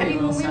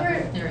we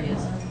were, There he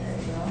is. There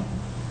you go.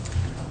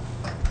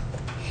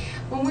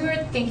 when we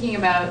were thinking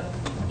about,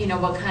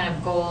 what kind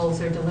of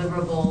goals or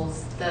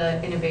deliverables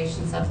the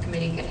innovation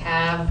subcommittee could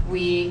have,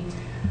 we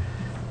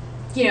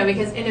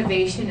because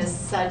innovation is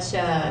such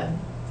a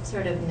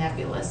sort of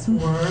nebulous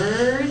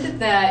word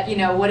that,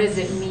 what does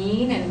it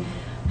mean and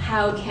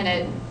how can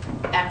it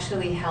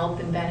actually help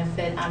and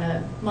benefit on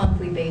a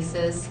monthly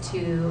basis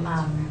to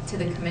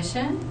the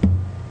commission?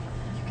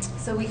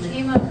 So we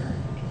came up.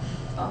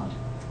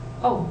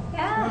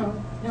 Yeah.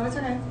 No, it's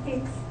okay.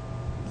 Thanks.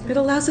 It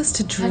allows us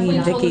to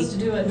dream, told Vicki. us to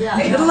do it. Yeah.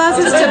 It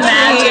allows us to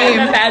dream.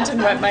 Imagine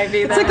what might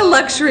be It's like a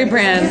luxury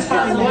brand.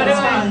 What do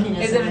I?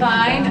 Is it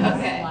fine?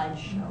 Okay.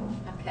 Slideshow.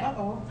 Okay.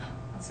 Uh-oh.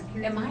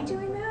 Security. Am I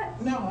doing that?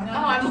 No, Oh,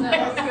 I'm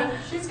not. good.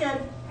 She's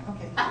good.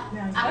 Okay.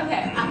 Now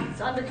Okay. It's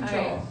under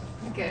control.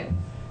 Good. We can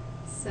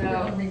So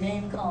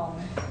remain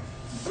calm.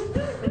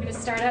 we're going to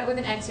start out with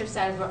an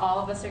exercise where all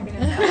of us are going to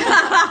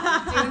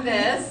do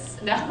this.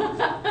 No.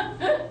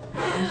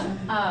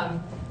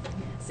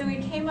 So we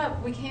came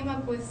up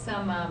with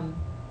some.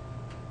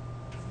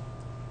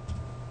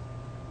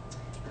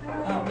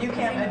 Oh, you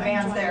can't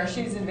advance there.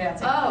 She's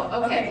advancing.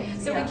 Oh, okay.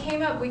 So yeah. we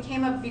came up.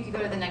 You could go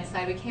to the next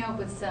slide. We came up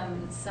with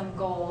some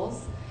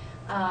goals,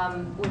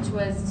 which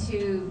was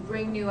to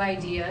bring new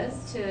ideas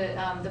to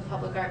the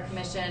Public Art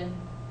Commission,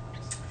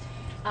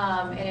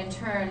 and in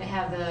turn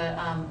have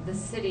the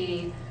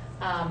city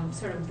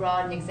sort of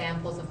broaden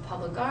examples of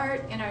public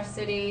art in our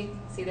city.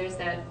 See, there's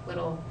that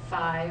little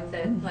 5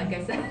 that, like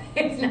I said,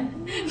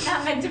 it's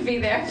not meant to be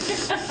there.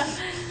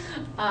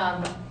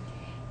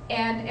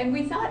 And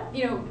we thought,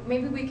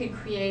 maybe we could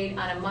create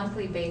on a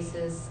monthly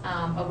basis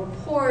a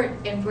report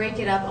and break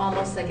it up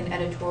almost like an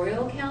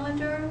editorial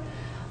calendar.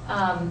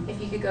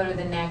 If you could go to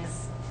the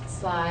next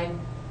slide.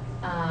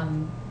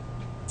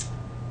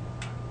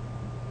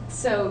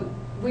 So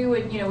we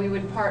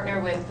would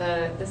partner with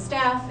the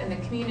staff and the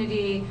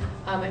community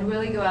and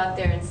really go out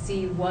there and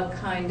see what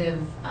kind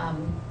of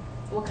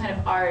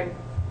art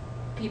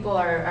people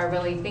are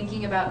really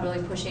thinking about,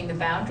 really pushing the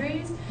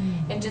boundaries,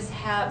 and just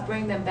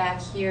bring them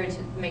back here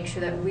to make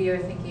sure that we are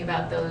thinking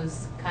about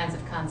those kinds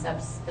of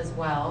concepts as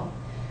well.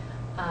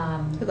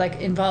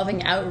 Like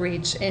involving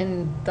outreach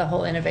in the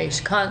whole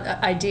innovation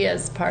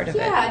ideas part of it.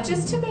 Yeah,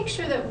 just to make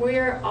sure that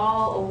we're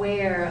all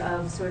aware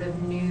of sort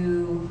of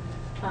new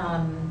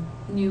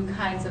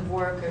kinds of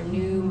work or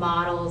new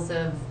models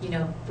of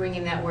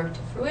bringing that work to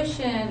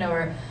fruition,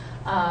 or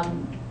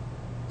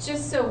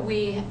just so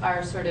we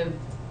are sort of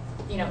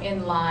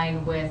in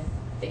line with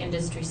the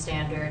industry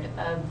standard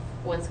of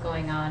what's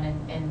going on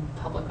in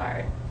public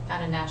art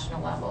on a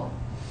national level.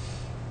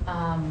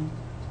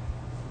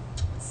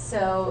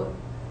 So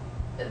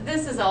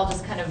this is all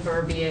just kind of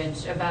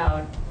verbiage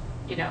about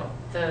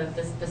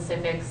the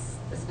specifics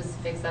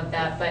of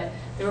that, but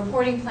the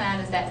reporting plan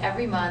is that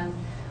every month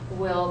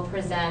we'll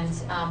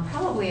present,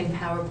 probably in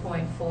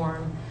PowerPoint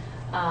form,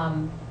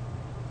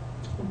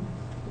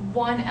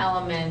 one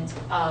element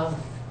of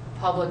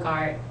public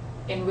art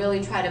and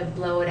really try to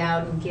blow it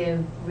out and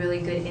give really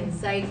good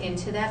insight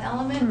into that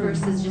element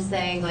versus just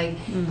saying like,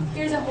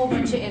 here's a whole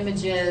bunch of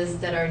images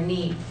that are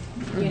neat,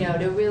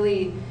 to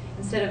really,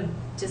 instead of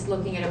just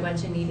looking at a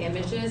bunch of neat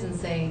images and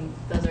saying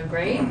those are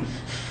great,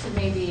 to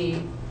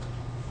maybe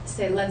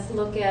say, let's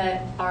look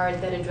at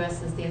art that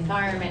addresses the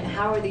environment.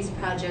 How are these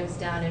projects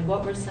done, and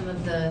what were some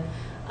of the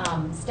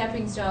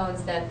stepping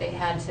stones that they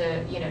had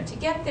to, to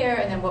get there,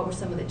 and then what were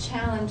some of the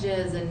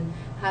challenges, and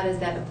how does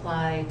that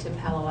apply to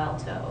Palo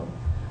Alto?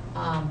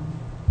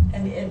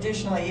 And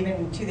additionally,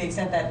 even to the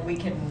extent that we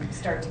can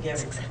start to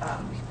give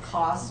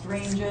cost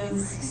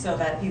ranges so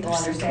that people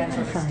understand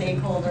sort of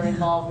stakeholder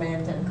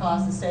involvement and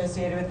costs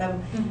associated with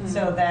them,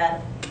 so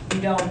that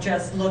you don't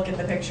just look at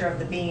the picture of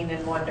the bean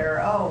and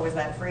wonder, oh, was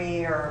that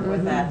free, or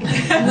was that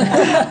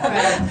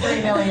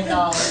 $3 million?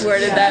 Where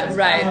did that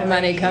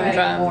money come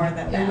from? More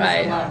than that.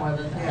 Right. A lot more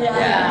than that.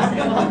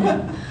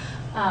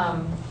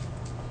 Yeah.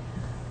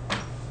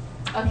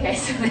 Okay,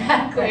 so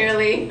that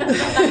clearly. Imagine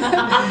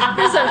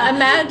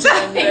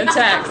the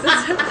text.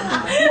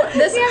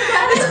 It's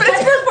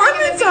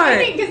performance art.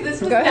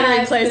 Go ahead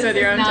and replace with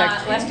your own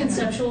text. Less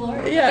conceptual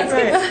art. Yeah,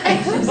 right.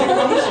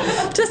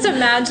 Just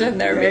imagine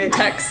there being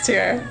text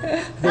here.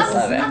 I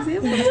love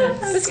it.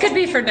 This could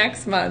be for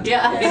next month.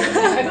 Yeah.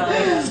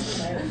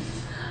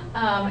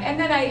 And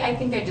then I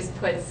think I just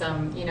put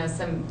some,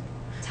 some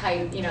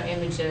type,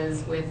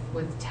 images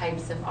with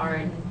types of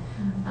art.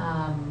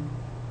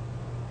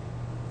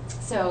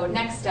 So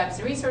next steps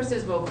and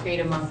resources, we'll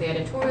create a monthly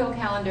editorial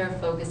calendar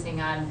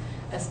focusing on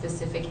a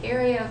specific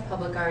area of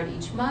public art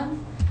each month.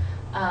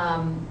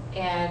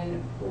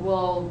 And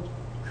we'll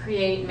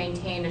create and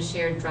maintain a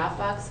shared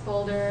Dropbox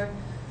folder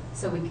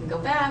so we can go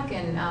back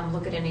and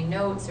look at any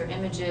notes or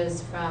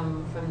images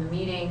from the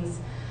meetings.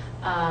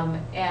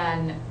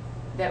 And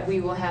that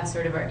we will have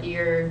sort of our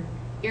ear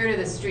to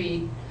the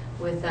street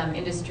with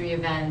industry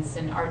events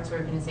and arts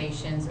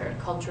organizations or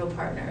cultural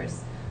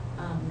partners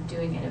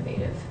doing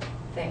innovative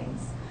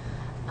things.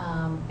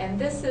 And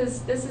this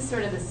is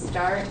sort of the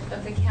start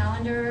of the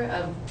calendar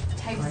of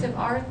types of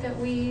art that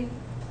we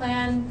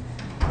plan.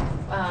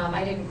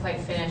 I didn't quite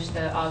finish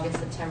the August,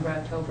 September,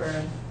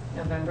 October,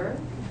 November.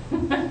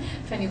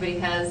 if anybody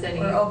has any.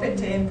 We're open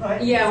to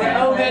input. Yeah,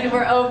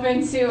 we're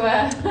open to.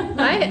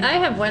 I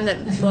have one that,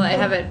 well, I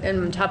have it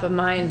in top of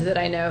mind that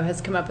I know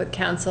has come up with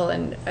council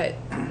and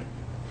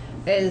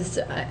is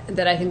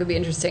that I think would be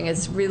interesting.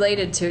 Is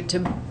related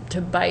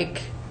to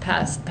bike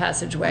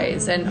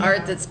passageways and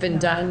art that's been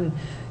done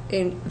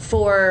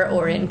for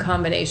or in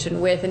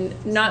combination with,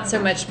 and not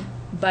so much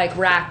bike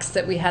racks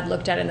that we had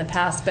looked at in the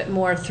past, but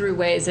more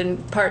throughways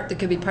and part that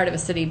could be part of a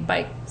city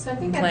bike So I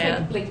think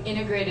plan. that's like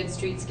integrated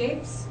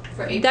streetscapes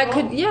for April.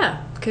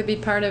 That could be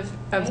part of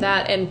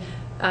that. And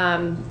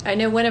I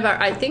know one of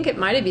our, I think it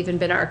might have even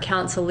been our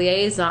council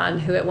liaison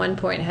who at one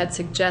point had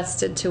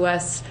suggested to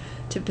us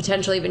to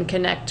potentially even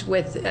connect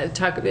with,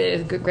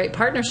 great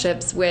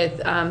partnerships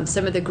with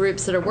some of the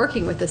groups that are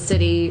working with the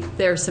city.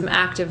 There are some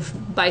active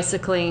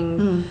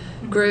bicycling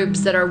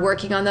groups that are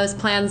working on those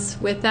plans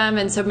with them,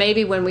 and so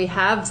maybe when we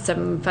have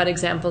some fun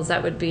examples,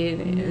 that would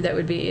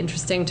be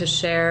interesting to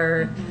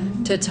share,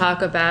 to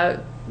talk about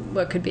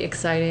what could be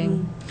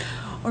exciting.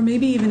 Or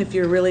maybe even if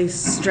you're really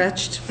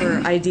stretched for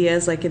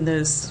ideas, like in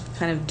those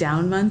kind of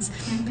down months,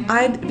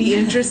 I'd be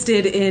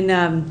interested in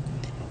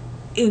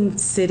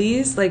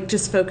cities, like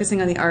just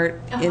focusing on the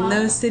art in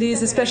those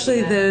cities,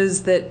 especially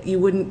those that you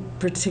wouldn't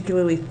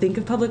particularly think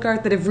of public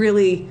art that have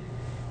really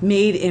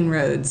made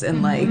inroads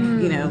and like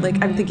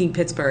I'm thinking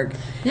Pittsburgh.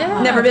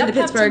 Yeah, never been to that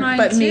popped Pittsburgh, mind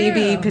but too.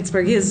 maybe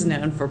Pittsburgh is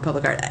known for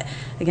public art.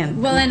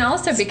 Again, Well, and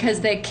also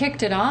because they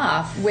kicked it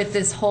off with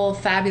this whole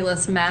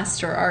fabulous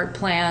master art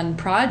plan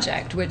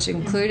project, which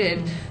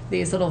included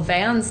these little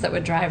vans that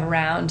would drive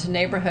around to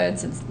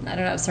neighborhoods and, I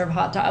don't know, serve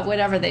hot dog,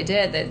 whatever they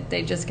did.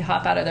 They just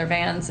hop out of their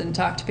vans and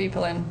talk to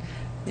people, and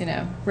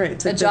right,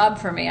 so a job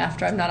for me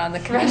after I'm not on the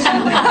commission.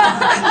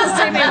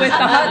 See me with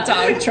the hot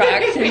dog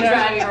truck,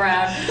 driving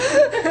around.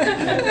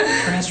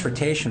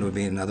 Transportation would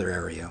be another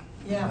area.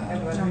 Yeah,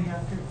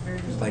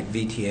 Like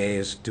VTA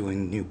is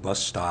doing new bus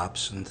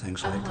stops and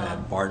things like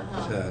that. BART,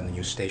 the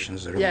new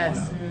stations that are Yes,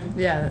 going up.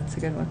 yeah, that's a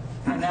good one.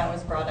 and that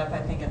was brought up, I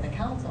think, at the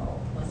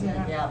council, wasn't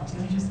it? Yeah.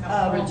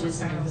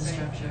 Bridges and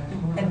infrastructure.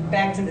 And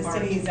back to the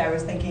cities, I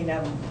was thinking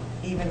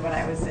even when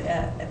I was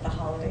at the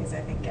holidays,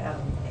 I think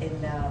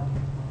in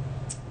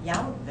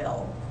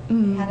Yountville,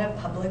 we had a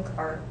public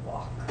art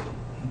walk.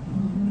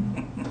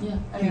 Yeah.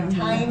 I mean,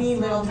 tiny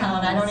little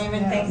town. I don't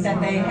even think that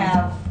they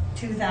have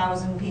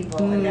 2,000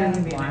 people in their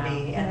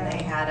community, and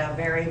they had a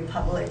very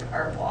public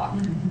art walk.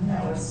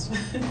 That was,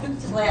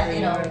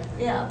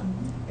 yeah.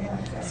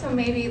 Exactly. So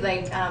maybe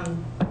like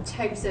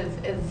types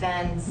of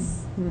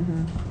events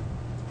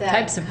that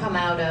Types of- come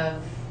out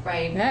of,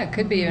 right? Yeah, it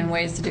could be even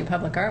ways to do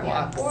public art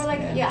Yeah. walks. Or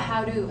like,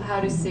 how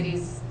do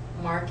cities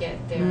market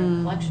their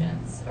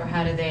collections, or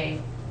how do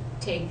they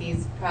take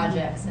these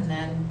projects and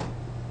then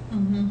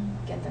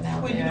get them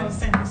out Well, there?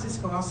 San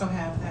Francisco also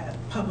have that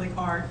public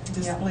art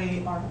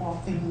display, art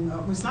walk thing.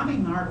 It's not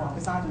even an art walk,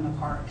 it's out in the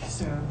park.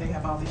 So they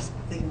have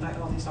they invite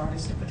all these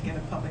artists to put together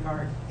public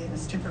art, and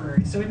it's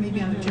temporary. So it may be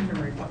under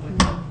temporary public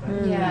art.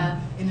 But, Yeah.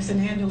 And it's an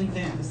annual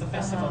event, it's a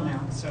festival now,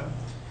 so. You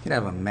could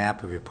have a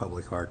map of your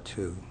public art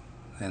too,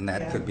 and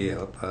that could be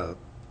a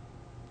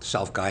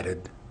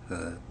self-guided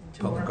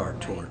public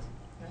art tour.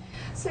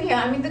 So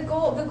yeah, I mean, the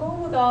goal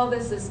with all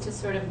this is to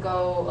sort of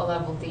go a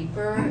level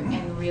deeper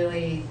and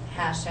really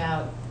hash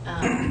out,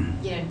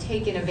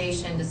 take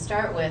innovation to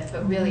start with,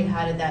 but really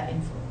how did that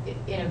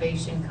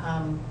innovation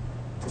come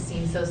to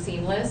seem so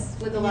seamless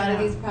with a lot of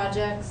these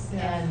projects?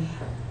 Yeah. And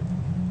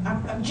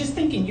I'm just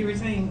thinking, you were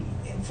saying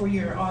for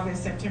your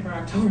August, September,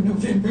 October,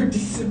 November,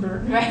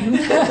 December. right.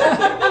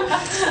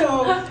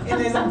 So,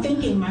 and as I'm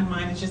thinking, my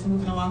mind is just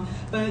moving along.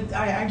 But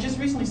I just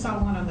recently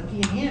saw one on the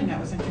PAN that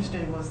was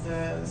interesting, was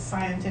the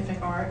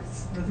scientific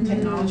arts, the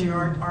technology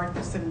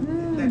artists,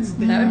 and that's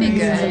been That would be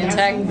amazing. good. So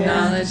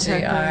that's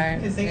Technology art.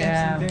 because they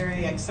had some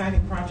very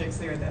exciting projects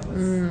there that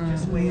was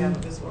just way out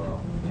of this world.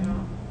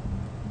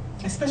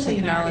 Especially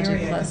in our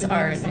Technology area. 'cause plus it might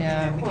be art, something yeah.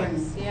 that Of we can-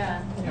 course,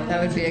 yeah.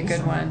 That would be a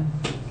good one.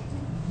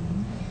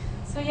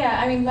 So yeah,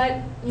 I mean,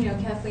 let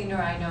Kathleen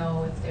or I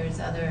know if there's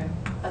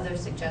other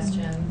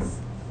suggestions.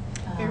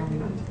 Very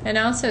good. And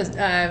also,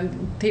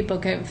 people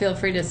can feel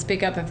free to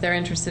speak up if they're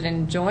interested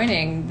in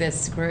joining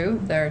this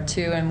group. There are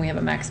 2, and we have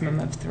a maximum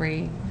of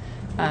 3. We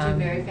do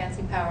very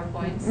fancy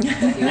PowerPoints, as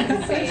you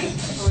can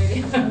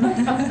see.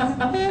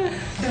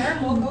 Did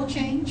our logo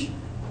change?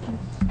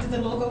 Did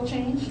the logo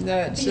change? No,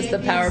 it's just the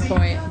APC?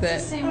 PowerPoint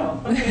that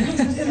Oh, okay. It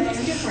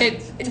looks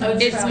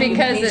different. it's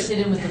because Pasted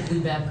it, in with the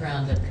blue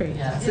background.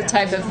 Yeah. it's the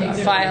type of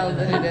file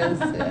that it is.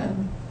 Yeah.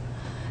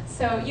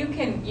 So you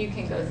can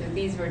go through.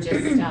 These were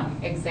just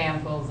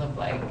examples of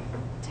like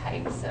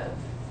types of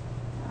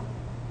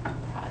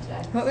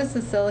projects. What was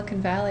the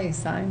Silicon Valley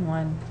sign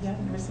one? Yeah, I've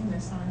never seen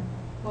this sign.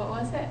 What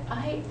was it?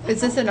 Is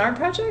this an art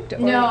project? Or?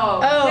 No.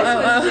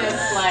 This was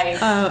just like.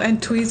 oh,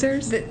 and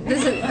tweezers. This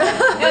is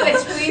No, the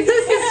tweezers.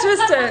 this is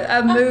just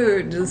a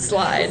mood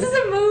slide. This is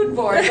a mood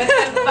board, but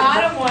the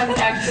bottom ones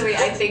actually,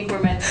 I think, were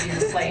meant to be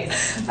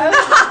replaced.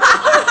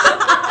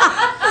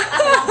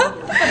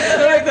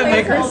 Like the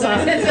maker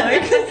sign.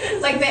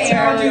 Like the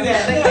arrows,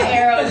 like the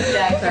arrows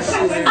deck.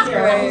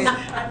 I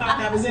thought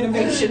that was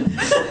innovation.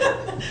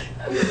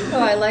 Oh,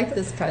 I like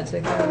this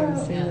project. I've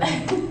never seen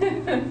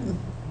that.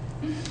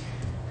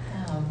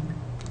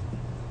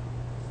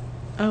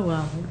 Oh,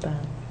 wow, look at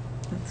that.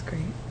 That's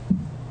great.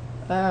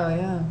 Oh,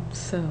 yeah.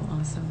 So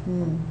awesome.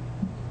 Hmm.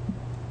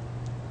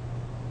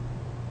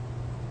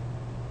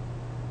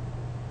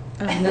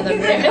 Oh, Another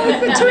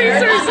Backward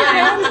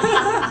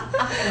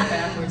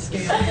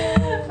scale.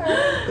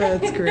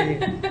 That's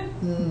great.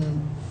 Hmm.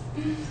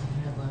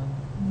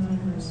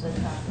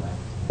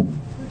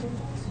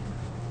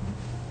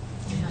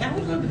 That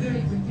would look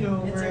good, you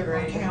know, It's a where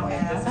great Cal way.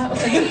 has.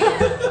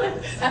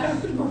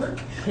 That would work.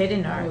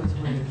 Hidden art.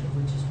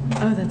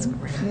 Oh, that's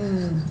great.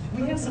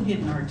 We have some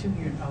hidden art too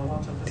here in Palo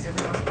Alto, because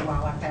every once in a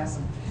while I pass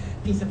a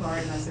piece of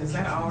art and I say, is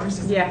that ours?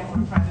 Is Yeah. it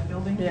on a private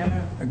building?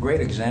 Yeah. A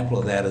great example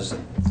of that is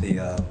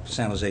the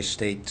San Jose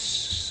State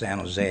San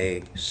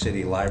Jose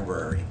City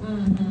Library,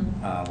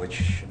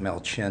 which Mel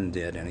Chin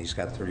did, and he's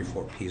got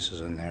 34 pieces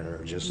in there that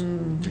are just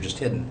they're just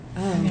hidden.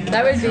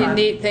 That would be a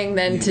neat thing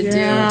then to do.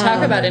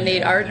 Talk about a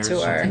neat art There's tour.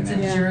 something It's a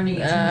there. journey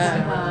to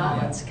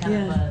discover. It's kind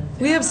of Yeah. a.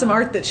 We have some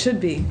art that should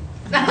be.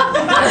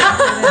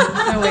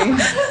 No, wait.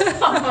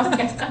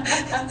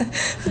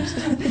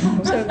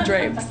 So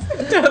drapes.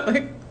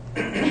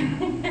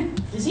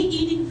 Is he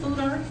eating food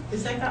art?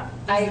 Is that got?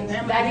 I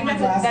think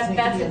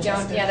that's a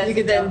joke, yeah, that's You a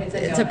could joke, then, it's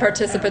it's a joke.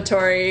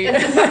 participatory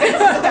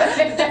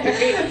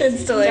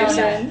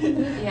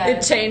installation. Yeah.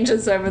 It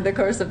changes over the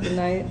course of the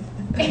night.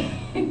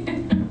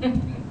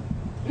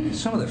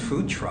 Some of the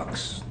food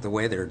trucks, the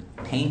way they're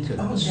painted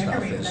Oh, and stuff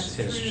decorate, that's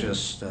is true.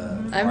 just.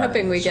 I'm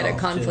hoping we get a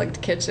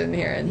conflict kitchen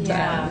here in town.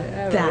 Yeah.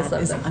 I really love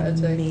That is that project.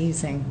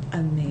 amazing.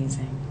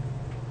 Amazing.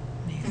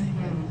 Amazing.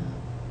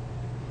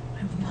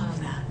 Mm-hmm. I love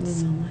that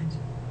so much.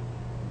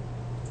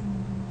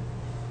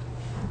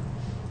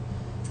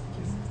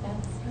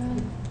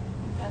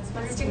 That's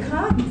what's to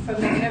come from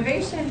the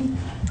innovation.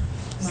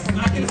 It's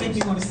not going to make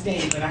me want to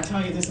stay, but I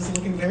tell you, this is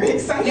looking very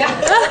exciting.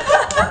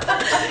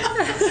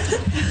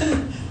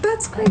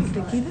 That's great,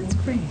 Vicki. That's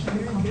great.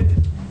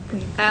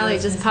 Allie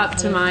just popped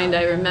to mind.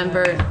 I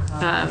remember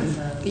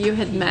you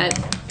had met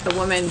a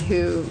woman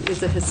who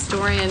is a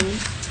historian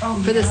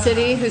for the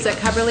city who's at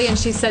Coverly, and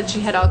she said she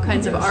had all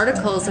kinds of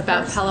articles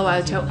about Palo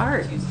Alto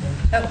art.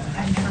 I never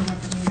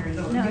went from here,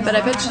 though. But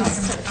I bet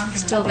she's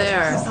still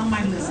there. It's on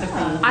my list of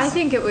things. I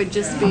think it would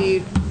just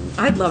be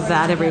I'd love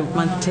that every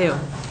month too.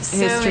 A so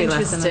history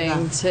lesson of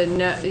interesting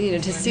that. to know,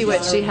 to see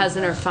what she has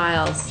in her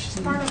files. She's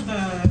part of the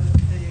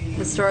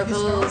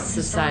Historical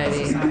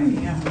Society.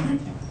 Yeah.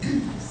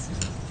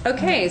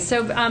 Okay,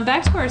 so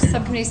back to our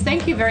subcommittees.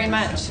 Thank you very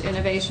much,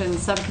 Innovation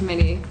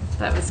Subcommittee.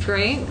 That was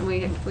great.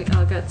 We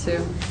all got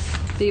to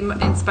be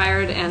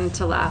inspired and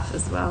to laugh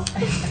as well.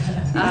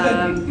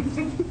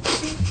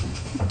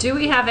 Do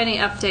we have any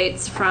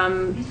updates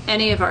from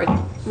any of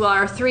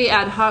our three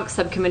ad hoc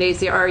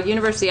subcommittees? Our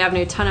University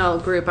Avenue Tunnel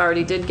group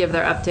already did give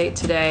their update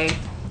today.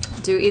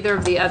 Do either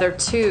of the other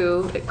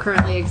two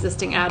currently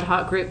existing ad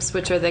hoc groups,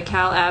 which are the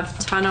Cal Ave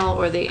Tunnel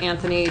or the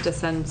Anthony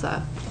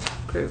DeSenza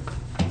group,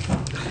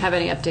 have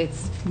any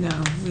updates? No,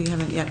 we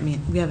haven't yet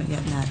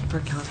met for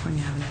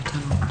California Avenue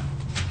Tunnel.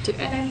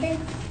 And I think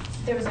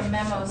there was a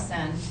memo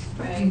sent,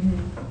 right,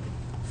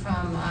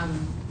 from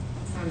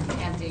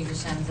Anthony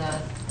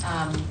DeSenza,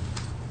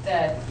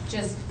 that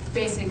just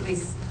basically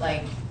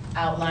like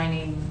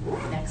outlining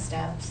next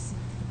steps.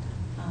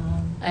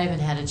 I haven't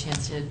had a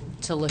chance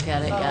to look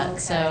at it Oh, yet, okay.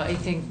 so I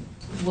think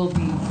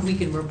we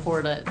can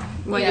report it.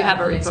 Well, you Yeah, have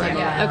a next report. time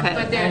Yeah, around. Okay.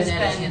 but there's I haven't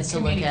had a been chance to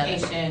look at it.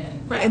 communication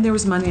and. Right, and there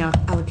was money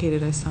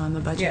allocated, I saw in the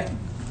budget.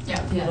 Yeah.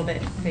 A little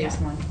bit, phase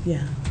one.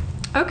 Yeah.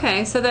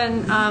 Okay, so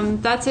then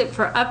that's it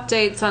for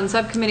updates on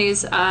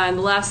subcommittees. And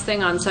the last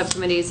thing on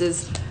subcommittees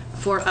is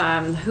for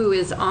who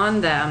is on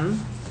them.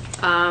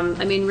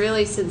 I mean,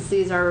 really, since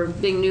these are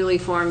being newly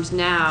formed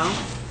now.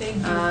 Thank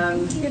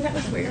you. Yeah, that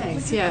was weird.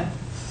 Thanks, yeah.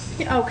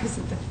 Oh, because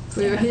of the.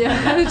 Yeah,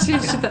 how did you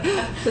do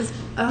that?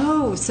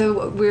 Oh,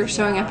 so we're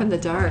showing up in the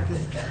dark.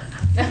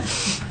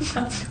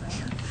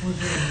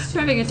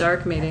 We're having a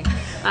dark meeting.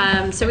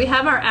 So we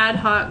have our ad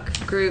hoc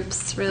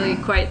groups really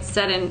quite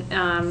set in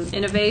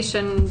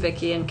innovation,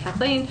 Vicki and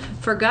Kathleen.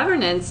 For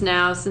governance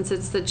now, since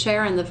it's the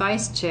chair and the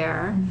vice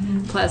chair,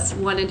 plus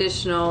one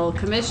additional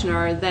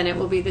commissioner, then it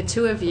will be the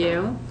two of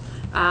you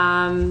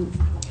and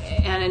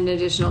an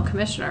additional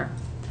commissioner.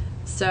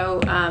 So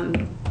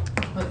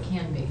What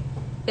can be.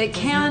 it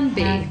can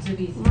be. Doesn't have to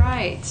be three.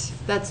 Right.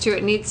 That's true.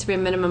 It needs to be a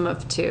minimum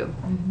of two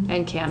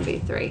and can be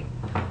three.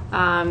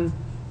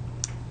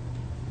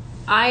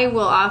 I will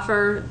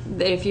offer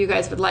that if you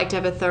guys would like to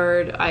have a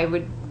third, I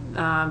would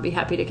be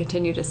happy to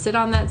continue to sit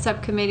on that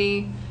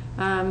subcommittee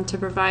to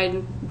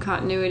provide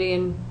continuity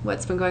in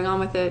what's been going on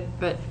with it.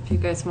 But if you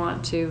guys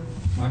want to.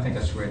 I think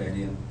that's a great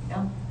idea.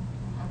 Yeah,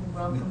 I would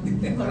welcome.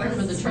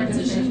 For the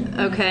transition.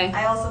 Okay.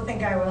 I also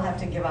think I will have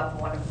to give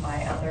up one of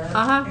my other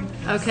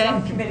Okay.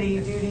 subcommittee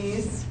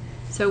duties.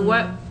 So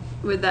what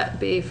would that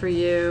be for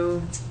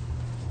you?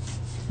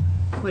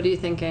 What are you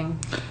thinking?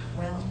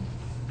 Well,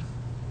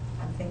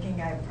 I'm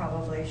thinking I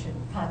probably should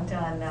punt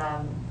on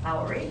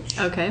outreach.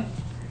 Okay.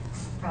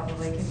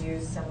 Probably could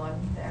use someone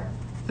there.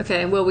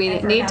 Okay, well, we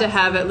And need to perhaps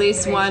have the at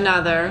least one innovation.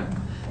 other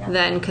Yeah.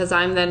 then, because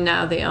I'm then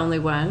now the only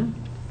one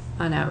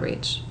on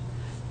outreach.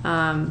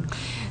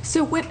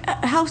 So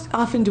how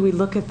often do we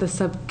look at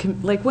the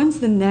like when's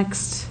the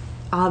next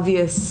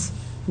obvious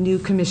new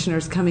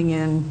commissioners coming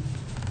in,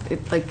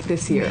 like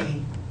this year?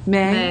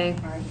 May. May.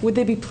 Right. Would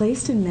they be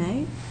placed in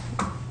May?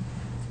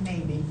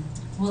 Maybe.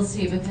 We'll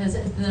see, because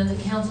the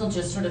council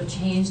just sort of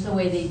changed the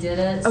way they did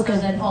it, so Okay.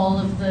 that all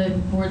of the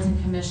boards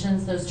and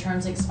commissions, those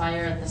terms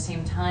expire at the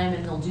same time,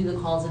 and they'll do the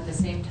calls at the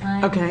same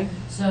time. Okay.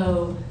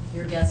 So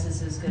your guess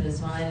is as good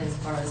as mine as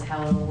far as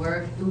how it'll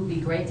work. It would be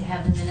great to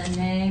have them in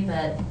May,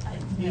 but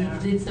Yeah.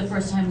 it's the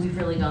first time we've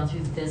really gone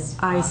through this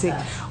I process.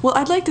 see. Well,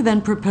 I'd like to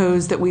then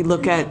propose that we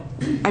look at,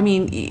 I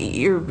mean,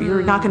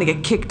 you're not going to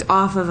get kicked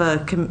off of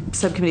a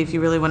subcommittee if you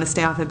really want to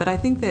stay off it, but I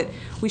think that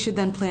we should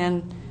then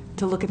plan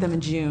to look at them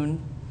in June.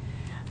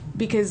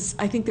 Because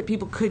I think that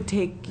people could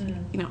take,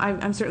 you know,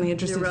 I'm certainly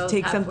interested to roles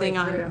take halfway something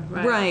on,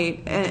 through,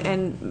 right.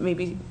 and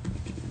maybe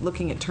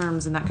looking at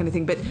terms and that kind of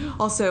thing. But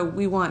also,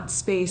 we want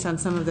space on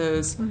some of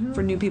those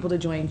for new people to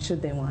join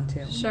should they want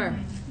to. Sure.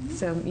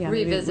 So yeah,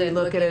 maybe Revisit, we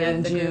look at looking it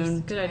in the groups. June,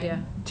 Good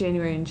idea.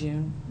 January and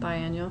June.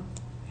 Biannual.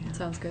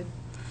 Sounds good.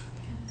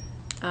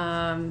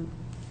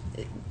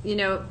 You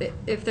know,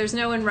 if there's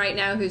no one right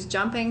now who's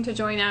jumping to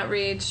join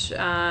outreach,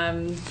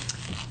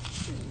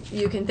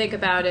 you can think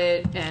about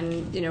it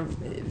and, you know,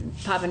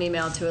 pop an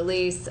email to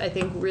Elise. I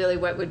think really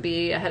what would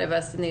be ahead of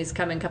us in these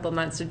coming couple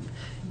months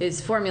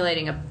is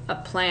formulating a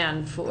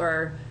plan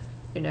for,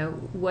 you know,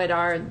 what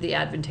are the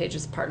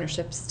advantageous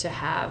partnerships to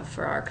have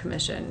for our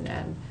commission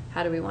and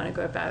how do we want to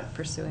go about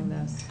pursuing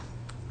those.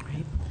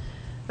 Right.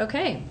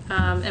 Okay,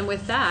 and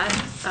with that,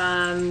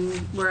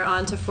 we're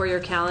on to For Your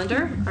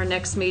Calendar. Our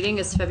next meeting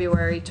is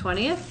February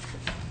 20th,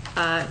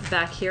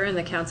 back here in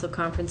the council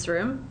conference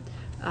room.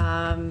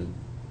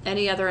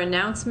 Any other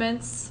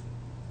announcements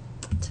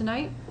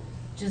tonight?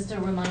 Just a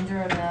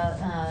reminder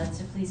about,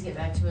 to please get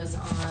back to us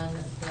on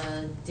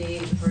the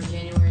date for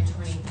January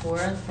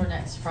 24th for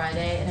next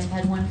Friday. And I've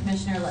had one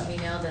commissioner let me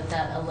know that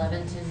that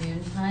 11 to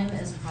noon time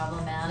is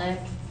problematic.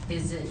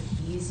 Is it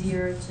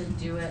easier to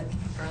do it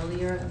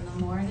earlier in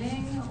the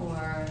morning,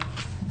 or?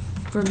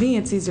 For me,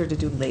 it's easier to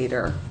do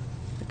later,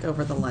 like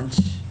over the lunch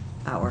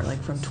hour,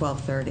 like from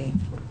 12:30.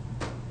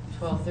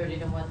 12:30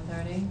 to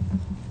 1:30?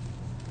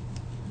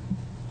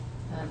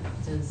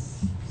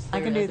 I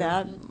can do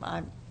that.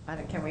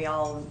 Can we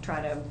all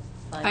try to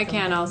find I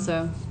can something?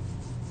 also.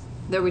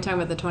 Are we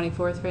talking about the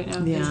 24th right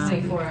now? Yeah. It's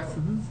 24th.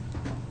 Mhm.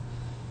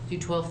 Do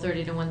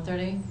 12:30 to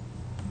 1:30?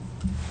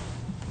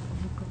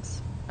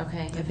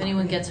 Okay, if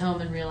anyone gets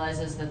home and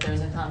realizes that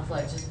there's a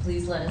conflict, just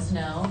please let us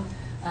know.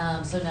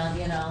 So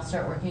Nadia and I'll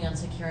start working on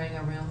securing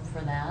a room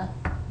for that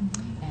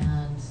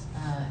and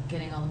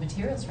getting all the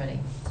materials ready.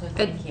 So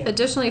thank you.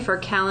 Additionally, for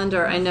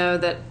calendar, I know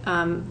that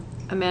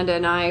Amanda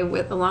and I,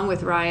 along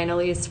with Ryan and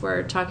Elise,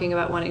 were talking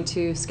about wanting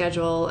to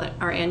schedule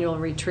our annual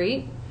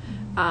retreat.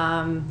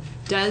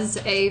 Does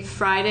a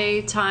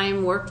Friday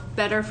time work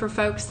better for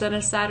folks than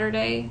a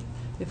Saturday?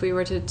 If we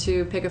were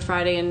to pick a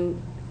Friday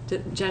and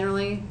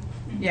generally?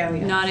 Yeah, we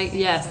Not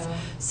yes.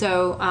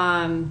 So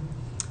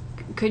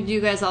could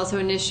you guys also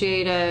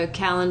initiate a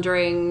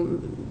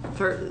calendaring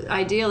for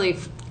ideally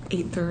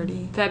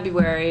 8:30.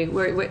 February,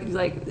 where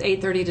like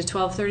 8:30 to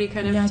 12:30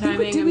 kind of Yeah, I think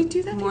timing? did we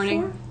do that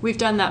morning? before? We've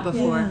done that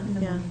before.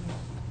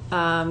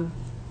 Yeah.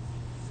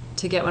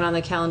 To get one on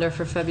the calendar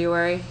for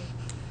February.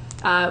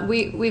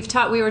 We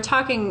were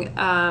talking,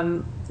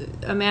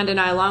 Amanda and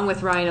I, along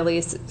with Ryan,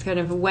 Elise, kind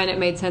of when it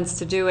made sense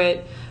to do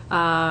it.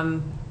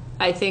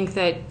 I think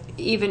that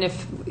even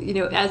if, you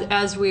know,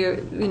 as we're,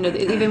 you know,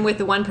 even with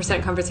the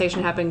 1%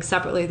 conversation happening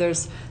separately,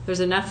 there's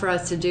enough for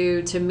us to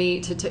do, to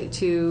meet,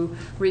 to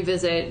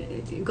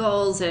revisit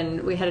goals,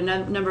 and we had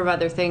a number of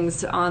other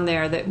things on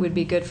there that would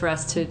be good for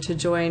us to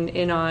join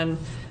in on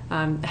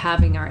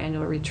having our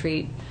annual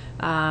retreat.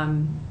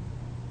 And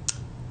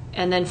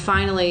then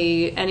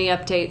finally, any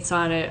updates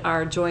on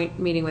our joint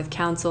meeting with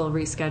council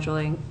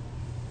rescheduling?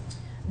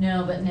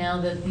 No, but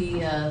now that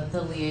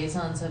the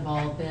liaisons have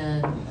all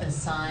been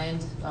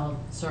assigned, I'll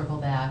circle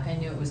back. I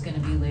knew it was going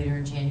to be later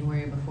in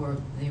January before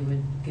they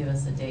would give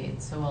us a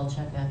date, so I'll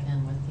check back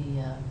in with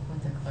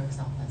the clerk's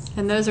office.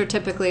 And those are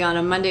typically on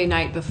a Monday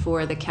night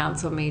before the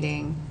council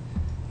meeting.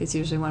 Is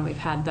usually when we've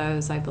had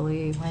those, I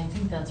believe. I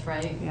think that's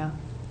right. Yeah.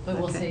 But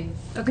we'll Okay.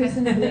 see.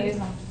 Okay.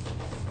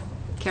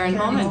 Karen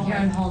Holman.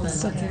 Karen Holman.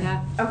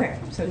 Yeah. Okay,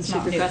 so And it's she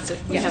not new. requested.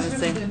 We Yeah. haven't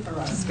seen. Good for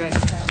us. Which is great.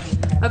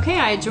 Okay,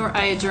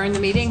 I adjourn the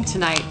meeting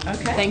tonight.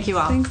 Okay. Thank you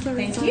all. Thanks,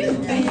 Thank you.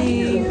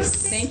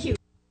 Thanks. Thank you.